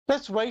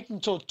 let's wait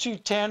until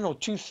 210 or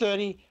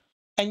 230,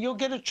 and you'll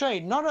get a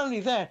trade. Not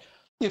only that,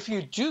 if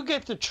you do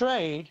get the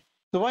trade,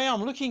 the way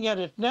I'm looking at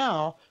it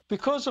now,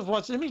 because of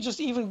what's, let me go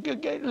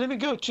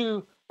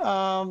to,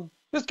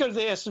 let's go to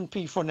the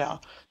S&P for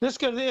now. Let's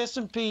go to the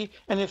S&P,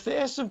 and if the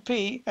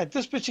S&P at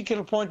this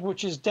particular point,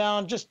 which is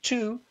down just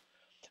 2,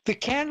 the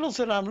candles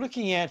that I'm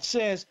looking at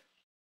says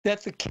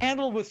that the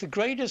candle with the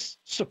greatest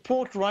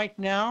support right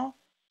now,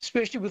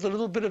 especially with a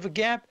little bit of a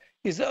gap,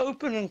 is the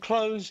open and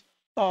close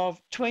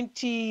of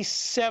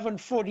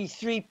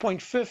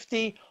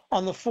 2743.50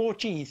 on the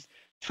 14th.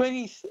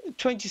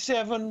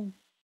 27,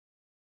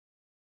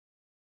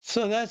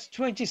 so that's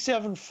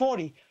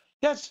 2740.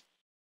 That's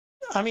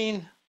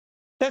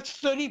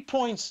 30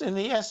 points in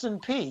the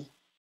S&P.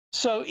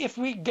 So if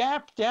we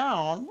gap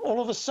down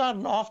all of a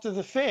sudden after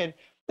the Fed,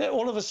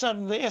 all of a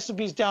sudden the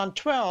S&P is down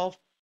 12,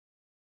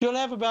 you'll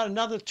have about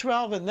another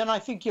 12, and then I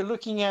think you're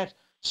looking at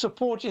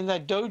support in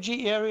that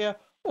doji area,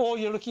 or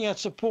you're looking at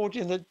support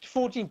in the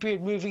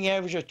 14-period moving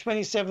average of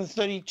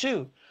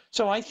 27.32.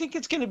 So I think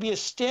it's going to be a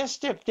stair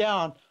step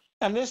down,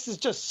 and this is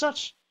just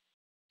such,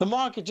 the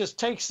market just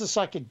takes this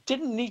like it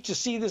didn't need to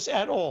see this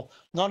at all.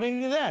 Not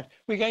only that,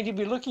 we're going to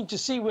be looking to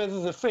see whether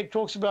the Fed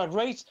talks about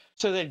rates,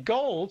 so that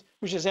gold,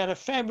 which has had a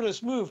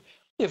fabulous move,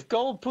 if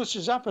gold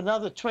pushes up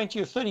another 20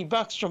 or 30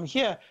 bucks from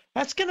here,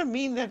 that's going to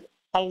mean that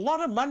a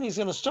lot of money is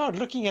going to start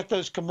looking at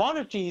those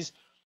commodities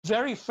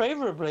very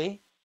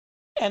favorably,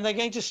 and they're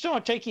going to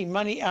start taking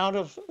money out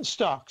of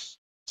stocks.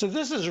 So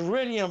this is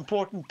really an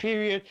important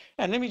period.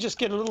 And let me just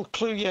get a little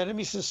clue here. Let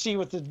me just see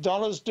what the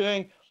dollar's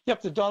doing.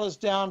 Yep, the dollar's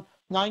down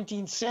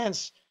 19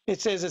 cents.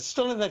 It says it's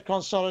still in that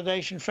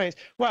consolidation phase.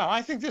 Wow,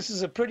 I think this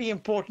is a pretty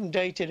important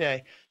day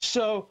today.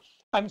 So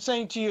I'm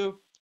saying to you,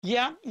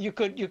 yeah, you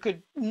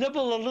could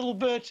nibble a little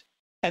bit,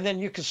 and then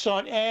you could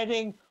start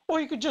adding, or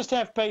you could just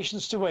have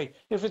patience to wait.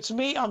 If it's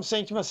me, I'm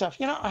saying to myself,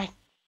 you know,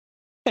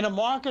 in a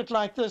market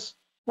like this,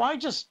 why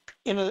just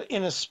in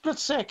a split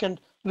second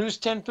lose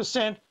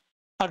 10%?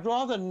 I'd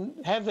rather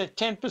have that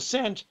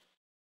 10%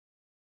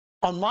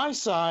 on my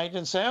side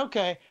and say,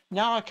 okay,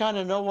 now I kind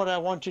of know what I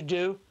want to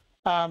do.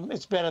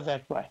 It's better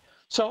that way.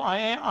 So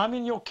I'm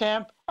in your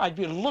camp. I'd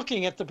be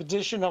looking at the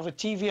position of a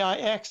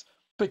TVIX,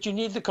 but you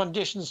need the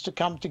conditions to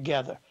come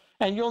together.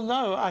 And you'll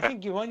know, I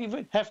think you won't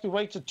even have to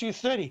wait till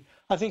 2:30.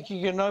 I think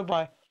you can know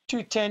by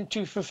 2:10,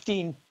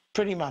 2:15,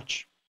 pretty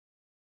much.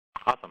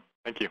 Awesome.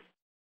 Thank you.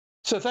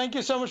 So thank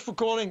you so much for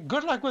calling.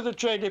 Good luck with the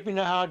trade. Let me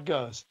know how it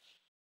goes.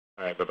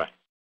 All right. Bye-bye.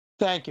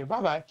 Thank you.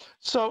 Bye-bye.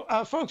 So,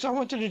 folks, I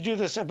wanted to do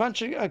this. A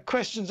bunch of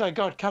questions I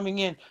got coming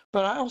in,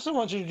 but I also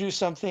wanted to do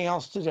something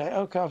else today.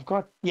 Okay, I've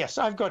got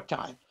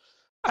time.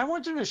 I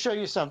wanted to show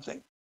you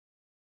something.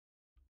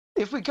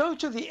 If we go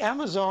to the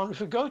Amazon,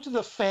 if we go to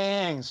the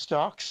FANG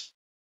stocks,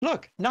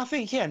 look,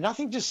 nothing here,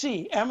 nothing to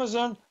see.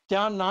 Amazon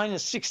down 9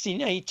 is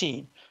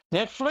 16.18.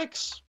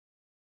 Netflix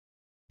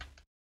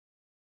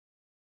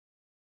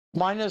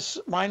minus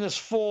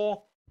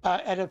 4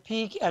 at a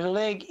peak, at a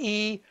leg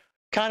E,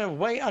 kind of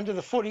way under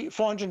the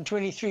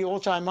 423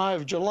 all-time high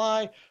of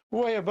July,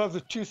 way above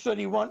the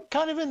 231,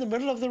 kind of in the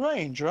middle of the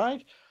range,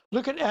 right?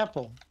 Look at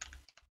Apple.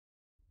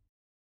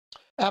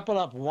 Apple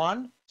up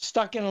 1,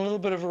 stuck in a little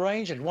bit of a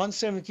range at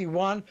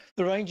 171.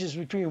 The range is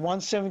between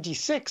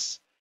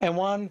 176 and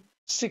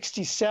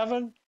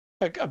 167.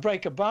 A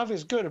break above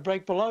is good. A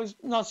break below is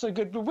not so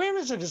good. But where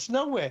is it? It's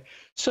nowhere.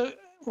 So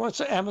what's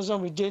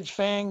Amazon? We did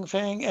FANG,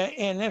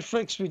 and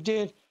Netflix we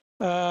did.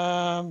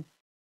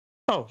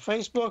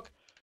 Facebook.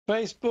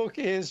 Facebook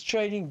is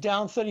trading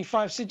down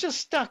 35. So just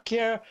stuck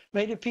here,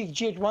 made a peak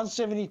G at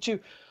 172.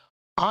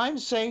 I'm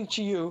saying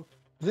to you,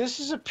 this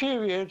is a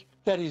period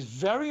that is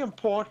very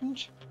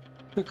important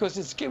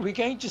because we're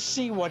going to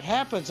see what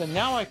happens. And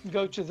now I can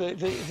go to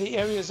the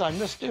areas I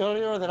missed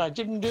earlier that I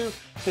didn't do.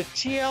 The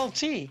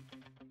TLT,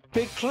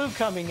 big clue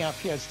coming up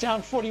here. It's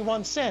down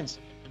 41 cents.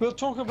 We'll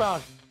talk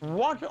about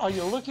what are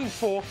you looking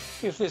for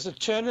if there's a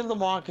turn in the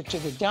market to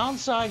the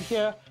downside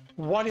here.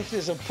 What if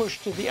there's a push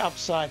to the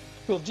upside?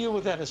 We'll deal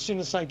with that as soon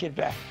as I get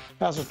back.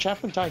 Basil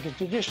Chapman, Tiger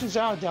Traditions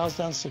Hour, Dow's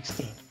down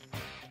 16.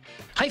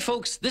 Hi,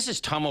 folks. This is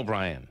Tom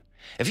O'Brien.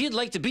 If you'd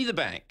like to be the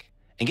bank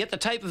and get the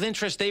type of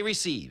interest they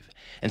receive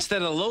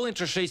instead of the low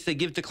interest rates they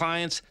give to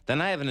clients,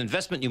 then I have an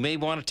investment you may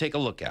want to take a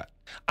look at.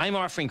 I'm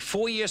offering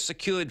 4-year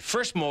secured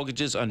first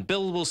mortgages on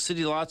buildable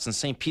city lots in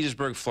St.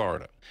 Petersburg,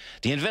 Florida.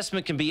 The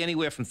investment can be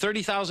anywhere from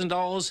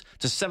 $30,000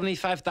 to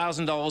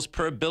 $75,000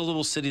 per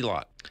buildable city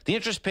lot. The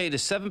interest paid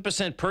is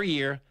 7% per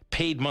year,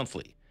 paid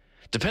monthly.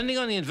 Depending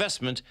on the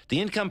investment, the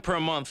income per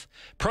month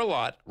per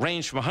lot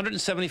ranged from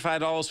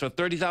 $175 for a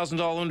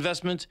 $30,000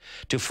 investment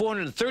to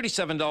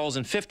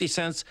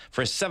 $437.50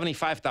 for a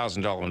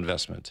 $75,000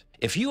 investment.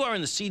 If you are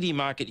in the CD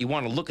market, you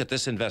want to look at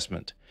this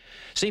investment.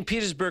 St.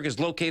 Petersburg is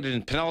located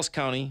in Pinellas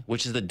County,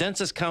 which is the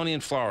densest county in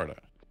Florida.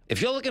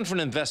 If you're looking for an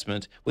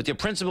investment with your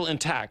principal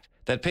intact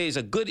that pays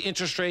a good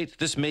interest rate,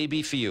 this may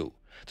be for you.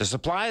 The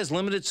supply is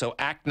limited, so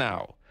act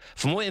now.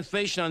 For more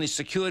information on these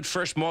secured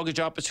first mortgage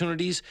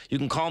opportunities, you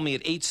can call me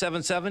at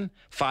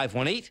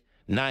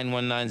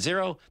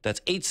 877-518-9190. That's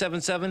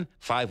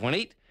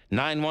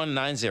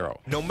 877-518-9190.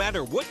 No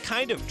matter what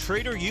kind of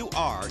trader you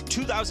are,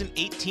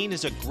 2018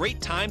 is a great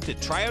time to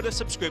try out a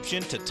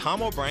subscription to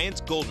Tom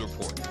O'Brien's Gold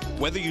Report.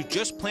 Whether you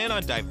just plan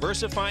on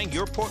diversifying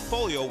your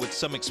portfolio with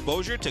some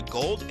exposure to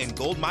gold and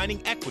gold mining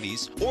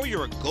equities, or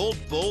you're a gold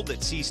bull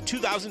that sees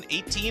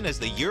 2018 as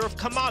the year of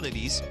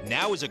commodities,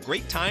 now is a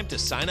great time to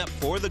sign up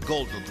for the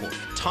Gold Report.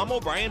 Tom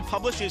O'Brien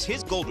publishes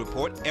his Gold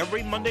Report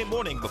every Monday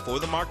morning before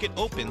the market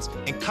opens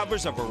and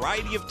covers a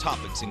variety of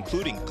topics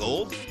including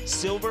gold,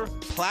 silver,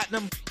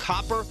 platinum,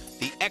 copper,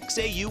 the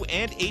XAU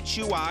and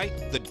HUI,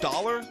 the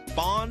dollar,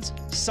 bonds,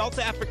 South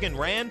African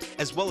rand,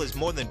 as well as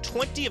more than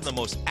 20 of the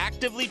most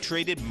actively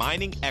traded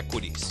mining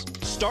equities.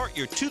 Start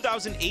your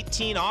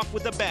 2018 off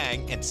with a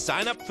bang and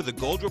sign up for the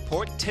Gold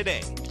Report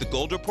today. The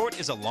Gold Report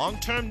is a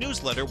long-term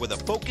newsletter where the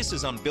focus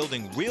is on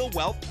building real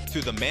wealth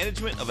through the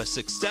management of a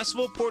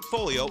successful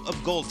portfolio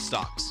of gold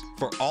stocks.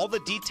 For all the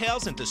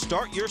details and to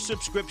start your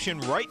subscription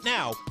right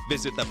now,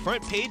 visit the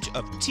front page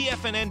of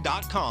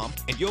TFNN.com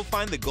and you'll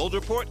find the Gold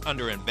Report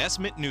under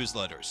Investment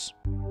Newsletters.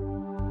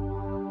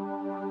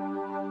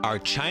 Are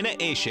China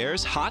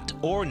A-shares hot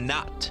or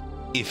not?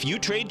 If you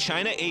trade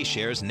China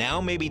A-shares,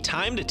 now may be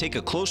time to take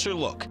a closer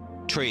look.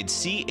 Trade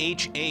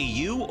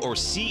CHAU or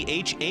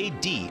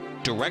CHAD,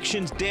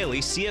 Directions Daily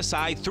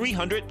CSI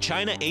 300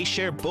 China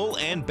A-share Bull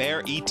and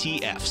Bear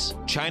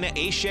ETFs. China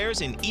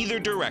A-shares in either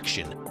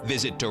direction.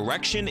 Visit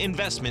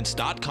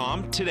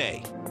directioninvestments.com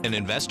today. An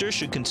investor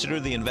should consider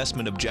the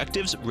investment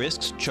objectives,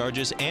 risks,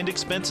 charges, and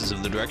expenses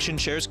of the Direction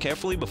shares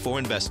carefully before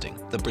investing.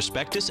 The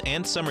prospectus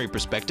and summary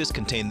prospectus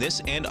contain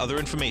this and other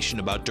information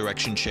about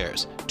Direction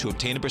shares. To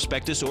obtain a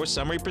prospectus or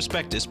summary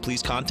prospectus,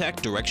 please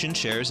contact Direction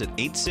shares at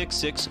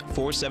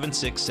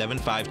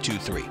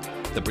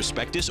 866-476-7523. The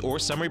prospectus or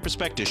summary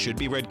prospectus should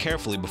be read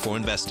carefully before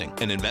investing.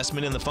 An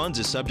investment in the funds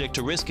is subject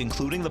to risk,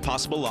 including the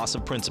possible loss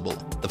of principal.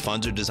 The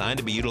funds are designed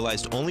to be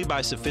utilized only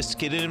by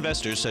sophisticated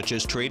investors such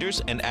as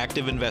traders and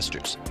active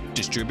investors.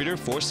 Distributor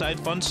Foresight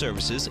Fund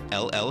Services,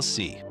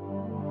 LLC.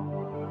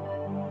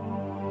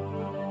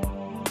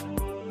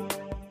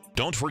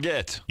 Don't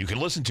forget, you can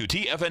listen to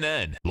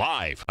TFNN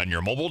live on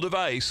your mobile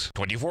device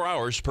 24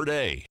 hours per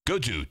day. Go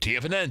to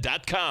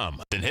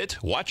TFNN.com, then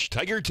hit Watch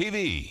Tiger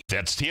TV.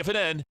 That's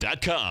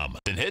TFNN.com,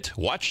 then hit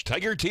Watch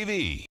Tiger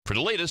TV for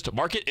the latest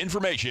market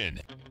information.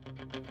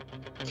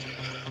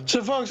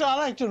 So, folks, I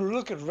like to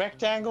look at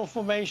rectangle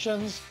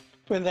formations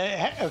when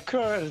they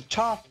occur at the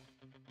top,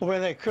 or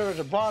when they occur at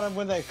the bottom.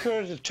 When they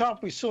occur at the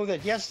top, we saw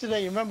that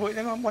yesterday. You remember?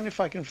 I wonder if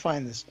I can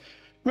find this.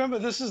 Remember,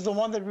 this is the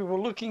one that we were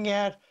looking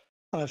at.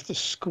 I have to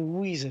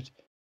squeeze it.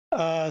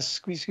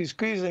 Squeeze.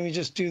 Let me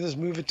just do this.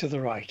 Move it to the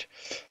right.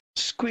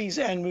 Squeeze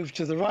and move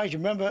to the right.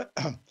 Remember,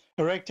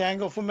 a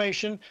rectangle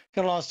formation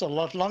can last a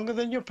lot longer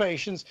than your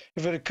patience.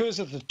 If it occurs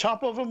at the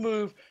top of a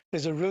move,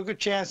 there's a real good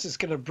chance it's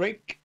going to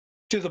break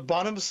to the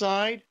bottom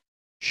side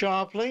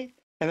sharply.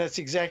 And that's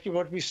exactly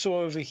what we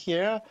saw over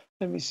here.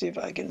 Let me see if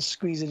I can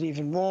squeeze it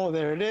even more.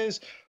 There it is.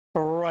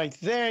 Right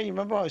there. You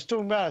remember I was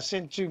talking about, I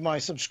sent to my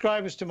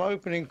subscribers to my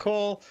opening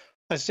call.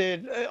 I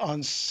said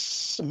on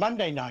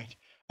Monday night,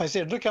 I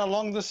said, look how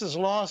long this is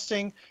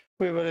lasting.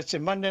 Let's say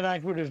Monday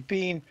night would have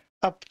been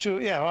up to,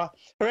 a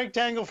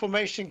rectangle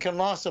formation can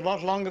last a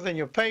lot longer than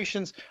your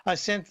patience. I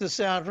sent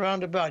this out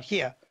around about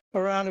here,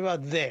 around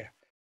about there.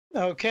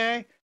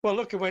 Okay. Well,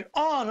 look, it went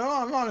on and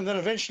on and on, and then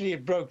eventually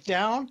it broke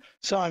down.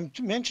 So I'm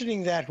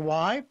mentioning that.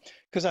 Why?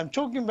 Because I'm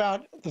talking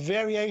about the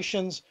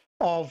variations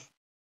of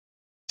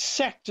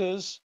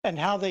sectors and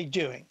how they're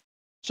doing.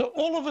 So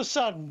all of a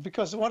sudden,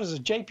 because what is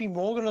it, JP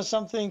Morgan or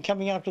something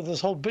coming out with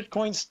this whole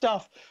Bitcoin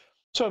stuff.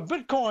 So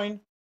Bitcoin,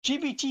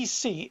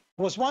 GBTC,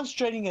 was once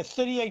trading at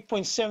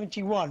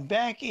 38.71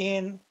 back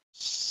in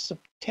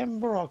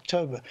December of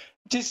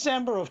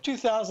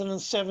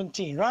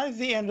 2017, right at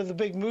the end of the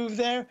big move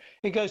there.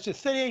 It goes to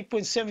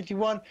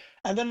 38.71,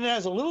 and then it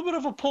has a little bit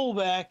of a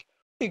pullback.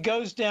 It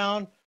goes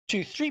down to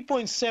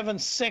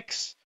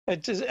 3.76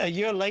 a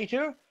year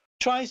later.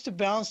 Tries to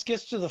bounce,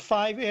 gets to the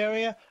 5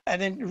 area,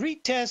 and then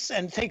retests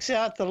and takes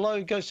out the low.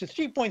 It goes to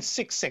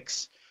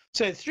 3.66.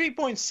 So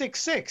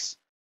 3.66.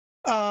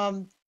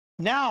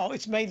 Now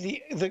it's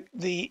made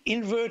the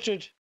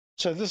inverted.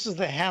 So this is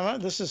the hammer.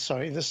 This is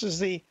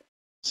the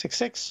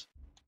 6.6.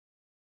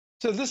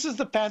 So this is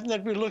the pattern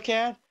that we look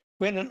at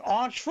when an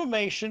arch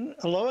formation,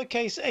 a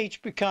lowercase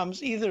h,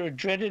 becomes either a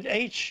dreaded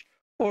H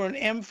or an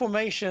M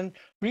formation,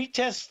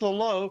 retests the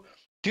low.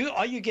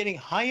 Are you getting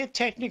higher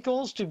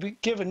technicals to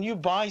give a new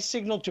buy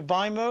signal to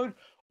buy mode,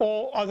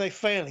 or are they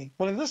failing?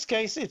 Well, in this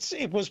case,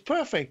 it was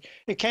perfect.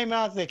 They came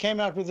out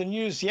with the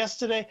news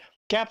yesterday,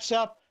 gaps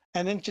up,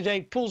 and then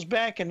today pulls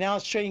back, and now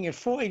it's trading at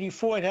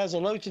 484. It has a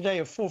low today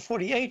of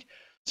 448.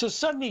 So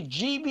suddenly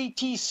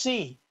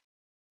GBTC,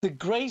 the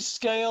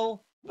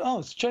Grayscale,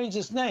 it's changed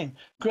its name,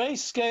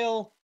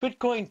 Grayscale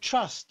Bitcoin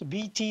Trust,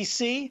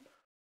 BTC,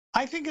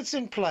 I think it's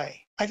in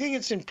play. I think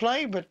it's in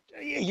play, but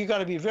you got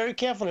to be very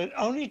careful. It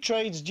only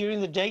trades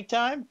during the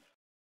daytime,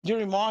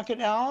 during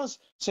market hours.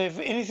 So if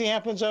anything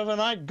happens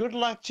overnight, good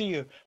luck to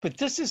you. But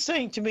this is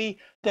saying to me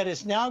that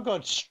it's now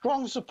got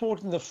strong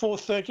support in the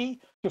 430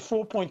 to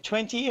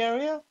 4.20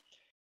 area.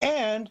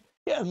 And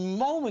at the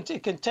moment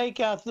it can take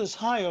out this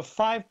high of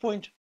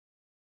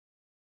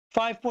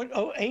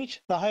 5.08,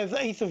 the high of the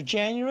 8th of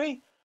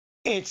January.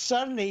 It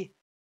suddenly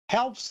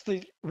helps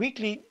the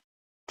weekly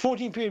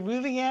 14-period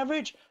moving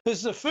average. This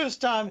is the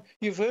first time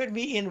you've heard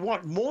me in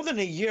more than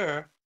a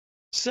year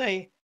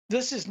say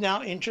this is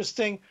now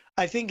interesting.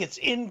 I think it's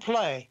in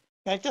play.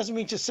 That doesn't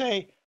mean to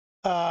say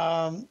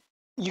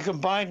you can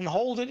buy it and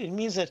hold it. It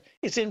means that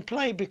it's in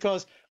play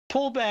because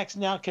pullbacks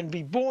now can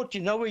be bought.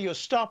 You know where your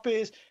stop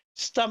is.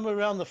 Somewhere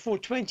around the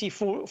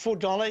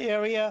 $4.20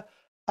 area.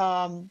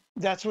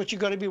 That's what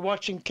you've got to be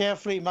watching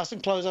carefully. You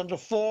mustn't close under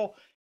 4.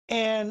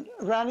 And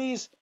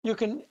rallies, you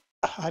can,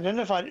 I don't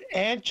know if I'd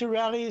add to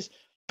rallies,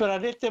 but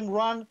I'd let them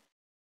run,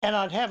 and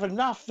I'd have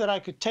enough that I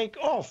could take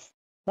off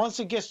once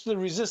it gets to the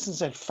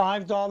resistance at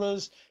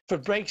 $5, if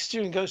it breaks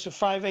through and goes to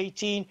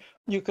 518,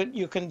 you can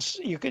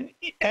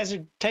as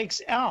it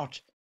takes out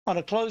on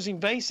a closing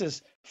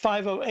basis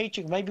 508,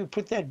 you can maybe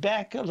put that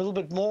back a little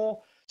bit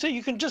more. So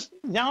you can just,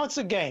 now it's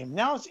a game.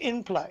 Now it's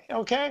in play,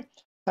 okay?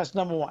 That's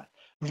number one.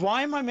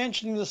 Why am I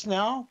mentioning this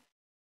now?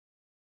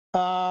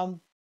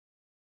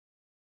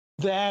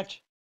 That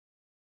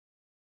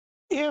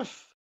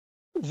if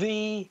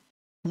the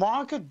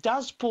market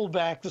does pull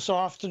back this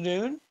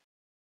afternoon,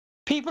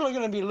 people are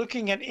going to be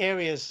looking at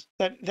areas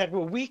that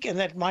were weak and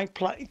that might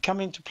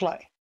come into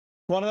play.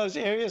 One of those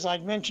areas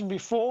I'd mentioned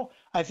before,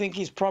 I think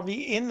he's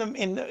probably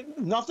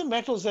not the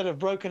metals that have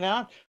broken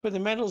out, but the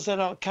metals that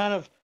are kind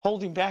of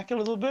holding back a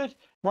little bit.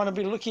 Want to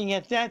be looking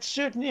at that,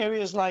 certain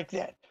areas like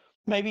that.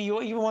 Maybe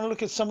you even want to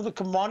look at some of the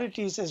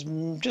commodities as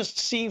just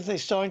see if they're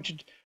starting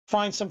to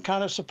find some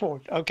kind of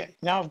support. Okay,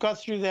 now I've got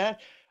through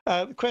that.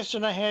 The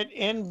question I had,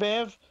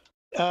 NBEV,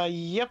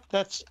 yep,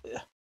 that's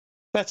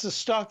the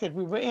stock that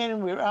we were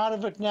in. We're out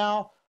of it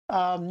now.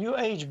 New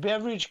Age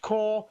Beverage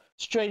Core,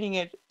 trading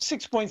at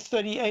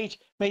 6.38,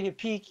 made a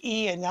peak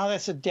E, and now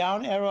that's a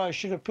down arrow. I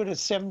should have put it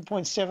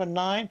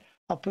 7.79.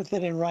 I'll put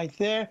that in right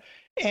there.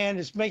 And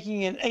it's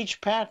making an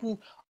H pattern.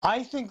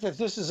 I think that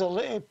this is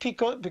a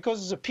peak,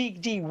 because it's a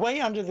peak D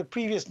way under the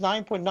previous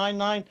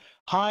 9.99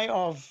 high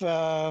of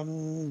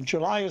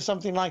July or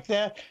something like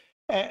that.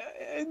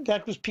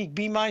 That was peak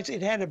B minus.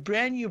 It had a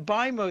brand new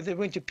buy mode that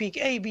went to peak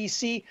A, B,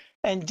 C,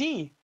 and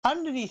D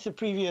underneath the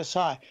previous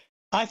high.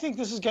 I think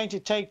this is going to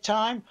take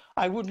time.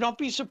 I would not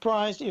be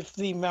surprised if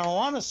the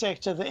marijuana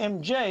sector, the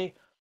MJ,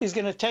 is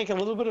going to take a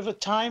little bit of a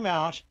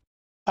timeout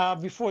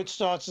before it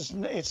starts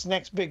its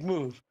next big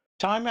move.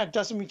 Timeout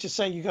doesn't mean to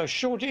say you go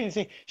short or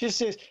anything. It just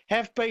says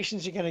have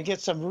patience. You're going to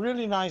get some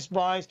really nice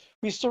buys.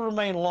 We still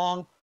remain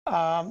long.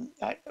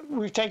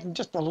 We've taken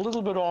just a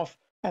little bit off,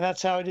 and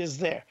that's how it is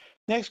there.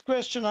 Next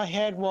question I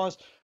had was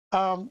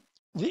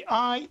the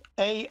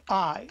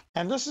IAI,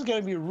 and this is going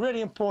to be really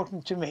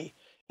important to me.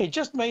 It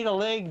just made a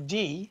leg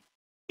D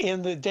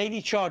in the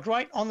daily chart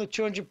right on the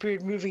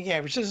 200-period moving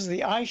average. This is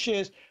the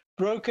iShares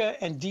Broker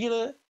and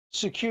Dealer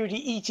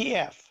Security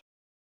ETF.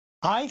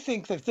 I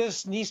think that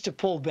this needs to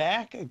pull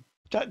back. It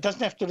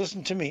doesn't have to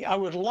listen to me. I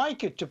would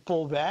like it to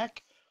pull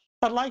back.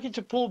 I'd like it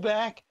to pull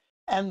back.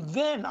 And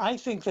then I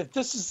think that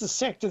this is the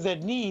sector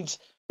that needs,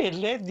 it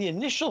led the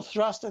initial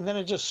thrust, and then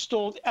it just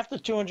stalled at the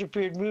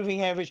 200-period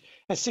moving average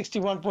at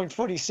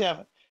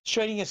 61.47. It's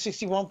trading at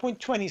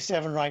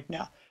 61.27 right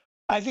now.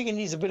 I think it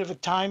needs a bit of a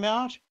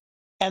timeout,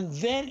 and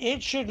then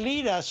it should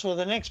lead us for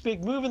the next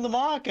big move in the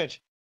market.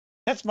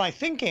 That's my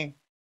thinking.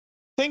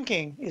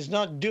 Thinking is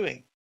not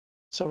doing.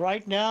 So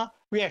right now,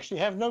 we actually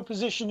have no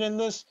position in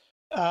this,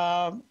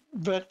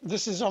 but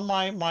this is on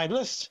my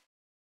list,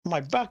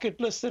 my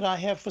bucket list that I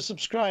have for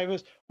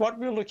subscribers. What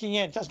we're looking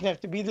at doesn't have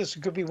to be this.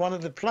 It could be one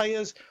of the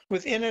players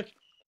within it,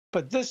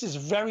 but this is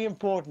very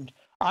important.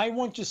 I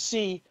want to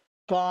see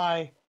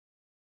by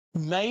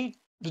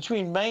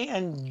between May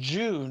and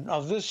June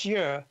of this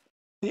year,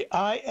 the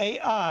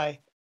IAI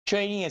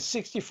trading at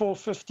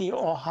 64.50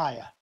 or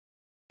higher,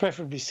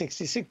 preferably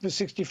 66 to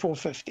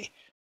 64.50.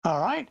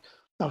 All right.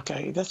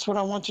 Okay, that's what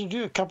I want to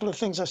do. A couple of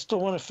things I still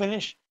want to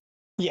finish.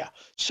 Yeah,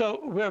 so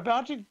we're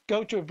about to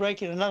go to a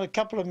break in another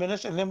couple of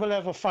minutes, and then we'll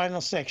have a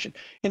final section.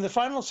 In the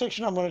final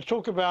section, I'm going to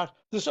talk about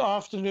this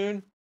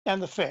afternoon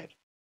and the Fed.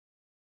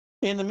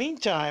 In the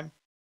meantime,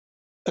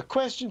 a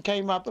question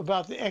came up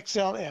about the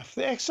XLF.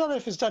 The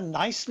XLF has done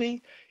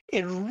nicely.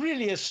 It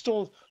really is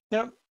still,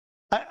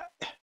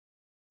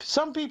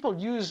 some people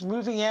use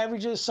moving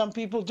averages, some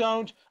people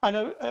don't. I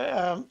know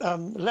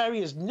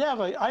Larry has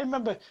never, I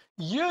remember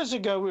years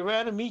ago we were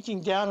at a meeting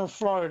down in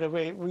Florida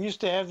where we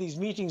used to have these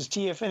meetings,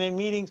 TFNN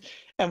meetings,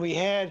 and we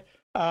had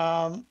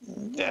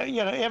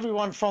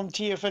everyone from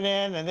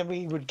TFNN, and then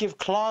we would give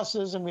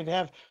classes and we'd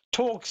have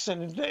talks,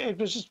 and it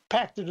was just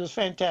packed. It was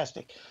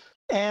fantastic.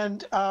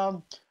 And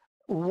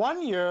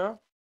one year,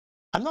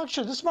 I'm not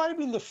sure, this might have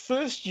been the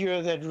first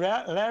year that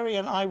Larry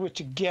and I were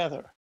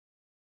together.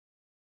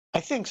 I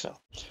think so.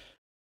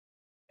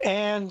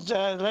 And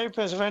Larry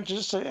Pesavento,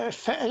 just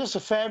a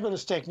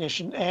fabulous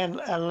technician. And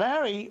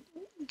Larry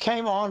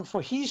came on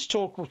for his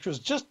talk, which was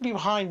just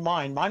behind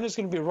mine. Mine was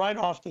going to be right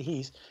after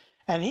his.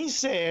 And he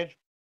said,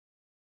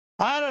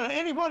 I don't know,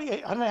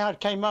 anybody, I don't know how it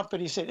came up, but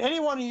he said,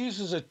 anyone who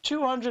uses a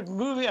 200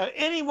 moving,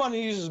 anyone who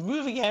uses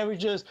moving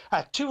averages,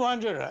 a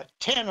 200, a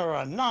 10, or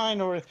a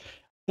 9, or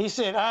he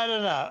said, I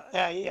don't know.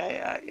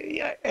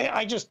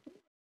 I just,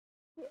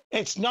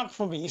 it's not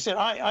for me. He said,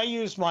 I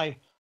use my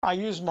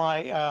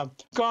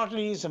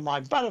Gartleys and my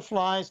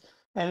butterflies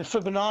and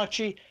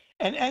Fibonacci.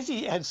 And as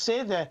he had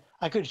said that,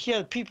 I could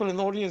hear people in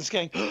the audience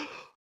going,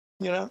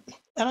 And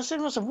I said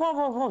to myself,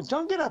 whoa,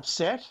 don't get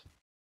upset.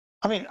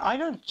 I mean,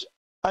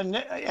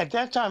 at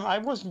that time, I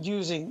wasn't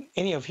using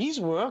any of his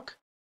work.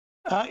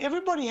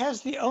 Everybody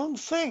has their own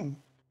thing.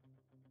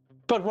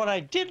 But what I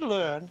did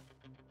learn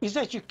is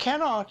that you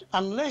cannot,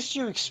 unless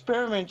you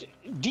experiment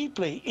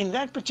deeply in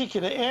that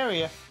particular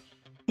area,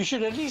 you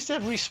should at least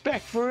have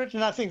respect for it.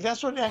 And I think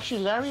that's what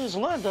actually Larry has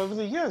learned over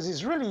the years.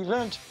 He's really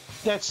learned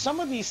that some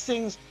of these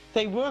things,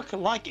 they work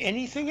like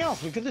anything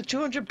else. Look at the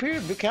 200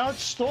 period, look how it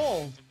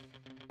stalled.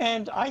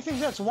 And I think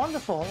that's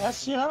wonderful.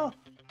 That's, you know,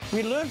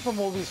 we learn from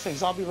all these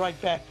things. I'll be right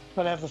back,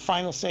 but I have the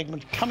final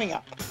segment coming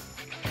up.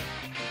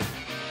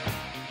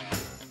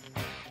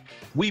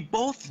 We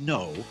both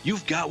know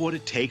you've got what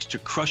it takes to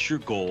crush your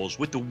goals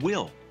with the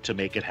will to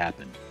make it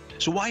happen.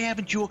 So why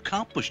haven't you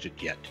accomplished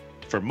it yet?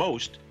 For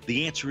most,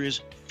 the answer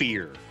is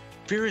fear.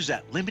 Fear is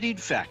that limiting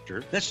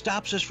factor that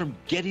stops us from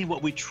getting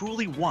what we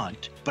truly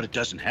want, but it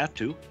doesn't have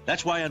to.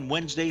 That's why on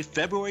Wednesday,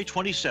 February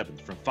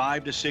 27th from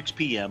 5 to 6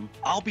 p.m.,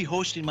 I'll be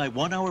hosting my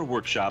one-hour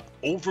workshop,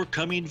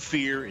 Overcoming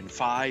Fear in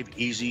 5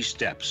 Easy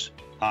Steps.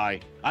 Hi,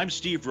 I'm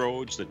Steve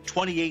Rhodes, the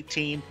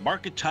 2018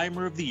 Market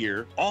Timer of the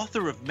Year,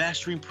 author of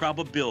Mastering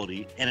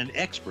Probability, and an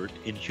expert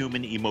in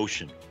human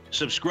emotion.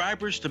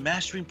 Subscribers to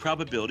Mastering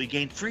Probability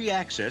gain free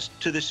access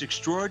to this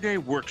extraordinary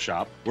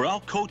workshop where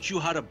I'll coach you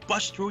how to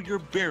bust through your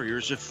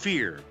barriers of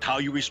fear. How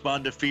you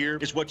respond to fear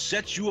is what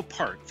sets you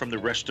apart from the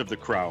rest of the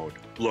crowd.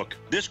 Look,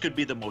 this could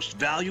be the most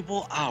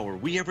valuable hour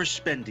we ever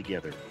spend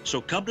together.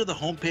 So come to the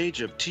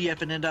homepage of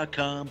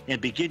TFNN.com and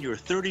begin your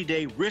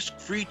 30-day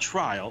risk-free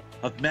trial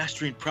of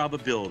Mastering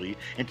Probability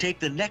and take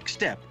the next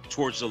step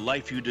towards the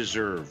life you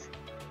deserve.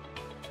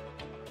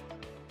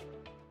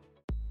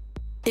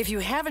 If you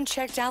haven't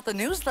checked out the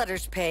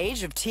newsletters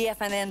page of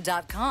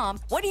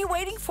TFNN.com, what are you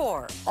waiting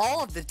for?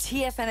 All of the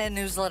TFNN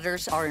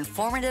newsletters are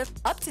informative,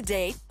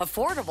 up-to-date,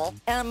 affordable,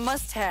 and a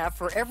must-have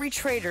for every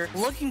trader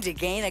looking to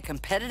gain a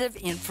competitive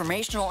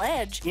informational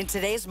edge in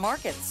today's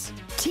markets.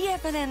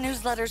 TFNN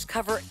newsletters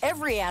cover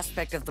every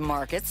aspect of the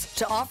markets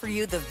to offer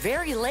you the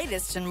very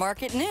latest in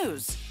market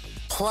news.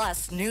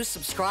 Plus, new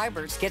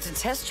subscribers get to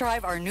test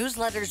drive our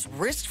newsletters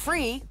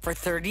risk-free for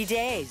 30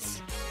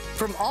 days.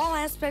 From all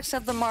aspects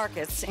of the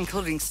markets,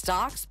 including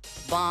stocks,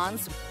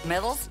 bonds,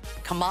 metals,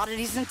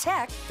 commodities, and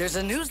tech, there's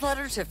a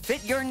newsletter to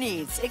fit your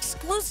needs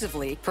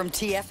exclusively from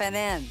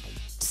TFNN.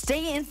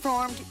 Stay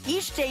informed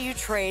each day you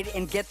trade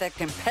and get that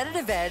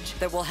competitive edge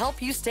that will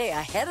help you stay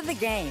ahead of the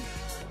game.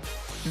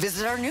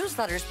 Visit our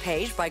newsletters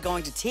page by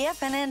going to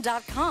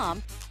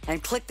TFNN.com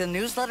and click the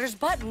newsletters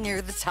button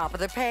near the top of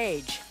the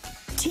page.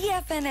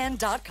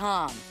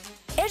 TFNN.com,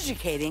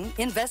 educating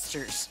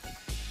investors.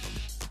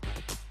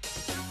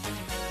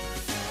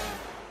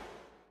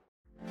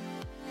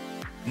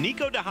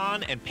 Nico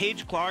DeHaan and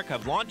Paige Clark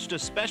have launched a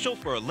special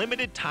for a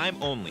limited time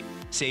only.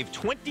 Save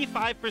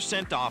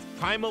 25% off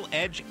Primal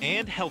Edge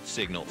and Health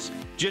Signals.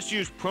 Just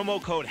use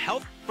promo code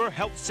HEALTH for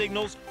Health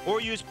Signals or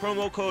use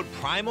promo code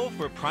PRIMAL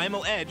for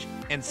Primal Edge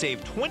and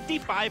save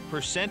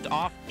 25%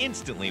 off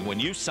instantly when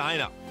you sign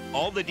up.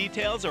 All the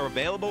details are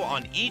available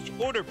on each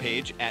order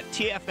page at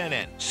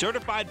TFNN.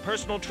 Certified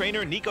personal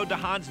trainer Nico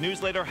DeHaan's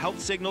newsletter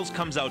Health Signals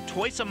comes out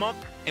twice a month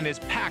and is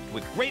packed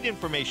with great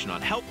information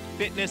on health,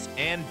 fitness,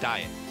 and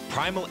diet.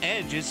 Primal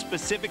Edge is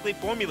specifically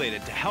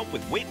formulated to help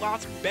with weight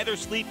loss, better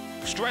sleep,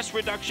 stress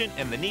reduction,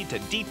 and the need to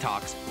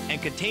detox, and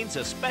contains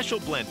a special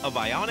blend of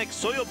ionic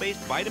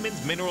soil-based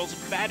vitamins, minerals,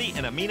 fatty,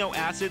 and amino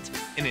acids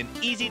in an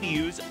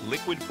easy-to-use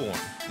liquid form.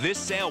 This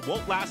sale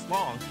won't last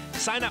long.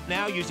 Sign up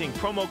now using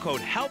promo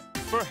code HEALTH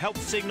for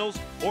Health Signals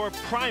or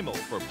PRIMAL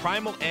for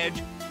Primal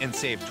Edge and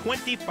save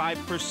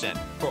 25%.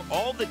 For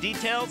all the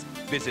details,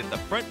 visit the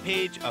front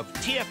page of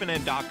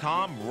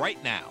TFNN.com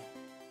right now.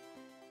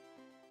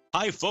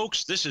 Hi,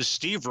 folks. This is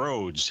Steve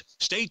Rhodes.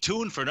 Stay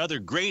tuned for another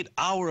great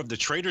hour of the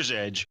Trader's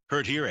Edge,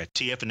 heard here at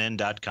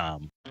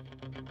TFNN.com.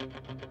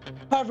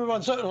 Hi,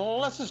 everyone. So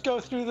let's just go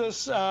through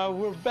this.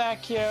 We're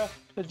back here.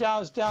 The Dow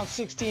is down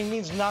 16,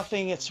 means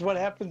nothing. It's what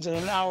happens in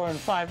an hour and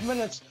 5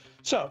 minutes.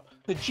 So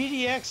the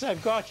GDX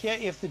I've got here,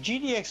 if the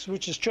GDX,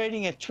 which is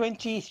trading at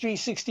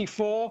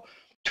 2364,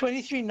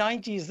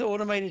 2390 is the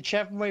automated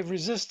Chapman wave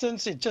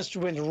resistance. It just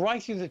went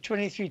right through the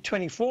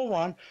 2324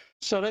 one.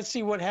 So let's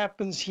see what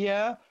happens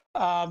here.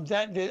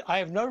 I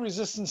have no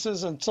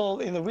resistances until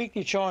in the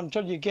weekly chart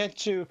until you get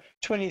to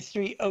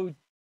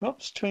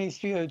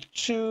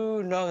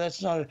 2302. No,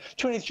 that's not it.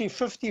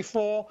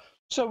 2354.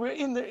 So we're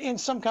in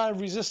some kind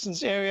of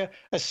resistance area.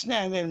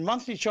 And then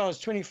monthly chart is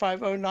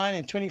 2509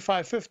 and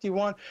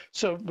 2551.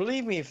 So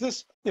believe me, if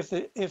the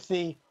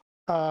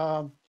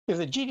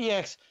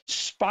GDX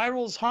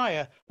spirals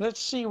higher, let's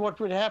see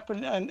what would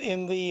happen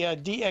in the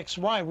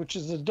DXY, which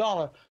is the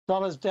dollar.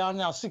 Dollar's down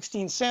now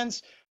 16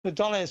 cents. The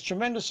dollar has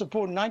tremendous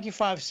support,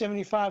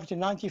 95.75 to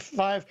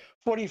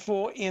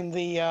 95.44 in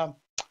the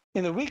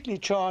weekly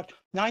chart,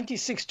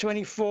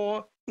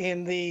 96.24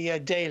 in the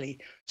daily.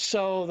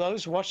 So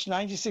those watch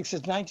 96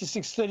 at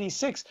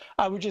 96.36.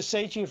 I would just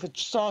say to you, if it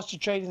starts to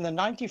trade in the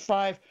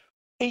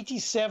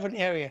 95.87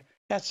 area,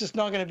 that's just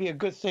not going to be a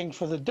good thing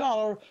for the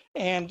dollar.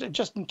 And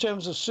just in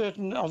terms of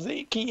certain of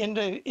the key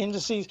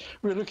indices,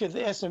 we look at the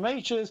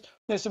SMHs.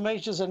 The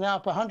SMHs are now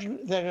up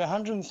 100. They're at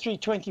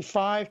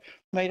 103.25.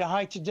 Made a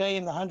high today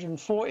in the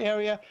 104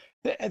 area.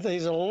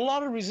 There's a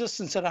lot of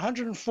resistance at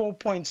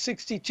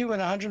 104.62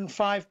 and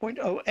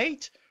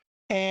 105.08.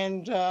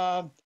 And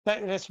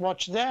let's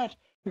watch that.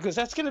 because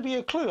that's going to be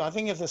a clue. I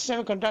think if the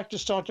semiconductors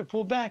start to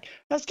pull back,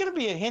 that's going to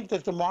be a hint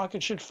that the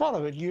market should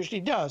follow. It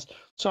usually does.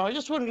 So I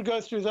just wanted to go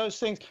through those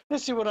things.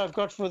 Let's see what I've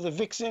got for the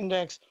VIX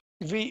index,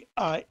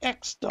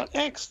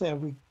 VIX.X. There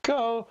we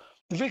go.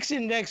 The VIX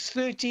index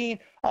 13,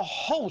 a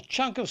whole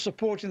chunk of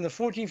support in the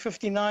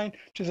 1459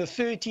 to the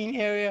 13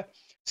 area.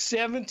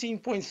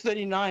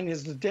 17.39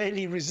 is the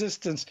daily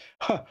resistance.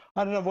 I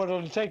don't know what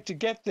it'll take to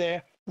get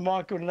there. The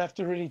market will have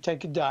to really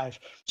take a dive.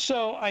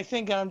 So I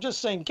think I'm just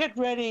saying, get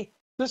ready.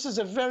 This is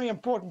a very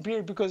important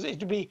period because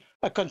it will be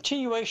a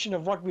continuation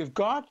of what we've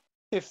got.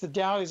 If the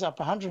Dow is up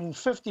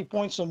 150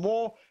 points or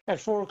more at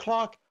 4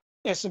 o'clock,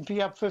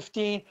 S&P up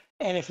 15,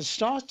 and if it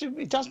starts to,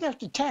 it doesn't have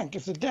to tank.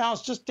 If the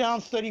Dow's just down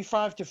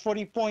 35 to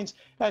 40 points,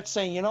 that's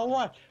saying, you know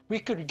what, we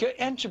could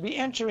be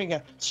entering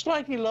a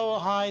slightly lower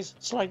highs,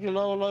 slightly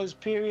lower lows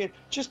period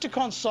just to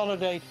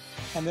consolidate,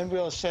 and then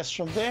we'll assess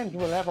from there, and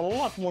we'll have a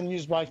lot more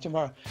news by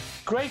tomorrow.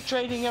 Great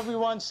trading,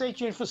 everyone. Stay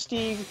tuned for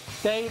Steve,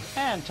 Dave,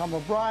 and Tom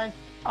O'Brien.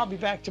 I'll be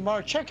back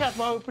tomorrow. Check out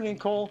my opening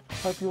call.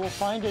 Hope you all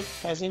find it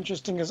as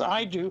interesting as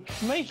I do,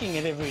 making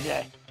it every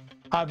day.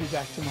 I'll be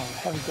back tomorrow.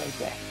 Have a great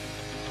day.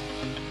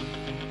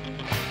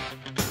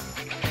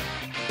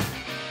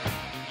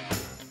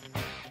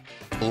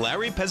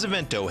 Larry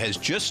Pesavento has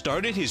just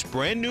started his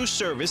brand new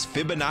service,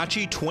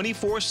 Fibonacci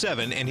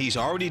 24/7, and he's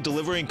already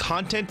delivering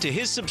content to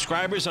his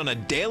subscribers on a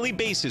daily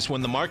basis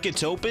when the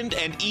market's opened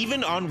and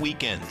even on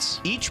weekends.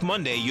 Each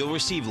Monday, you'll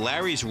receive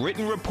Larry's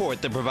written report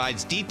that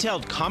provides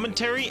detailed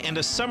commentary and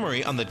a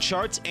summary on the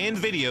charts and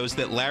videos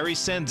that Larry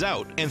sends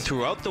out. And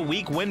throughout the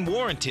week, when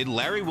warranted,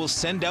 Larry will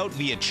send out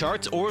via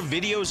charts or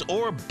videos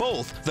or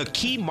both the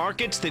key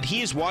markets that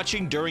he is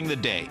watching during the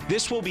day.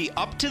 This will be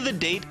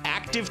up-to-the-date,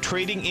 active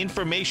trading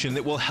information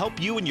that will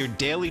help you in your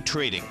daily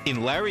trading.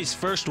 In Larry's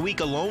first week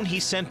alone, he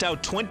sent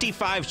out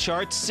 25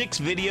 charts, 6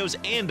 videos,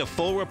 and a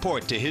full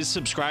report to his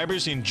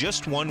subscribers in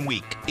just 1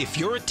 week. If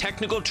you're a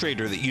technical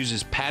trader that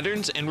uses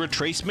patterns and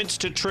retracements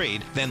to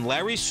trade, then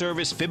Larry's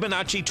service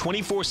Fibonacci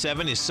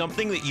 24/7 is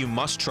something that you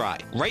must try.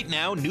 Right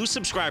now, new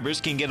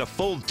subscribers can get a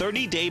full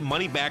 30-day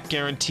money-back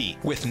guarantee.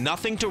 With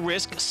nothing to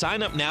risk,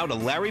 sign up now to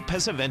Larry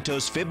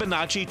Pesavento's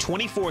Fibonacci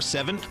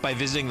 24/7 by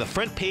visiting the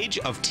front page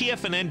of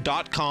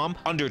TFNN.com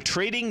under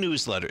Trading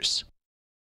Newsletters.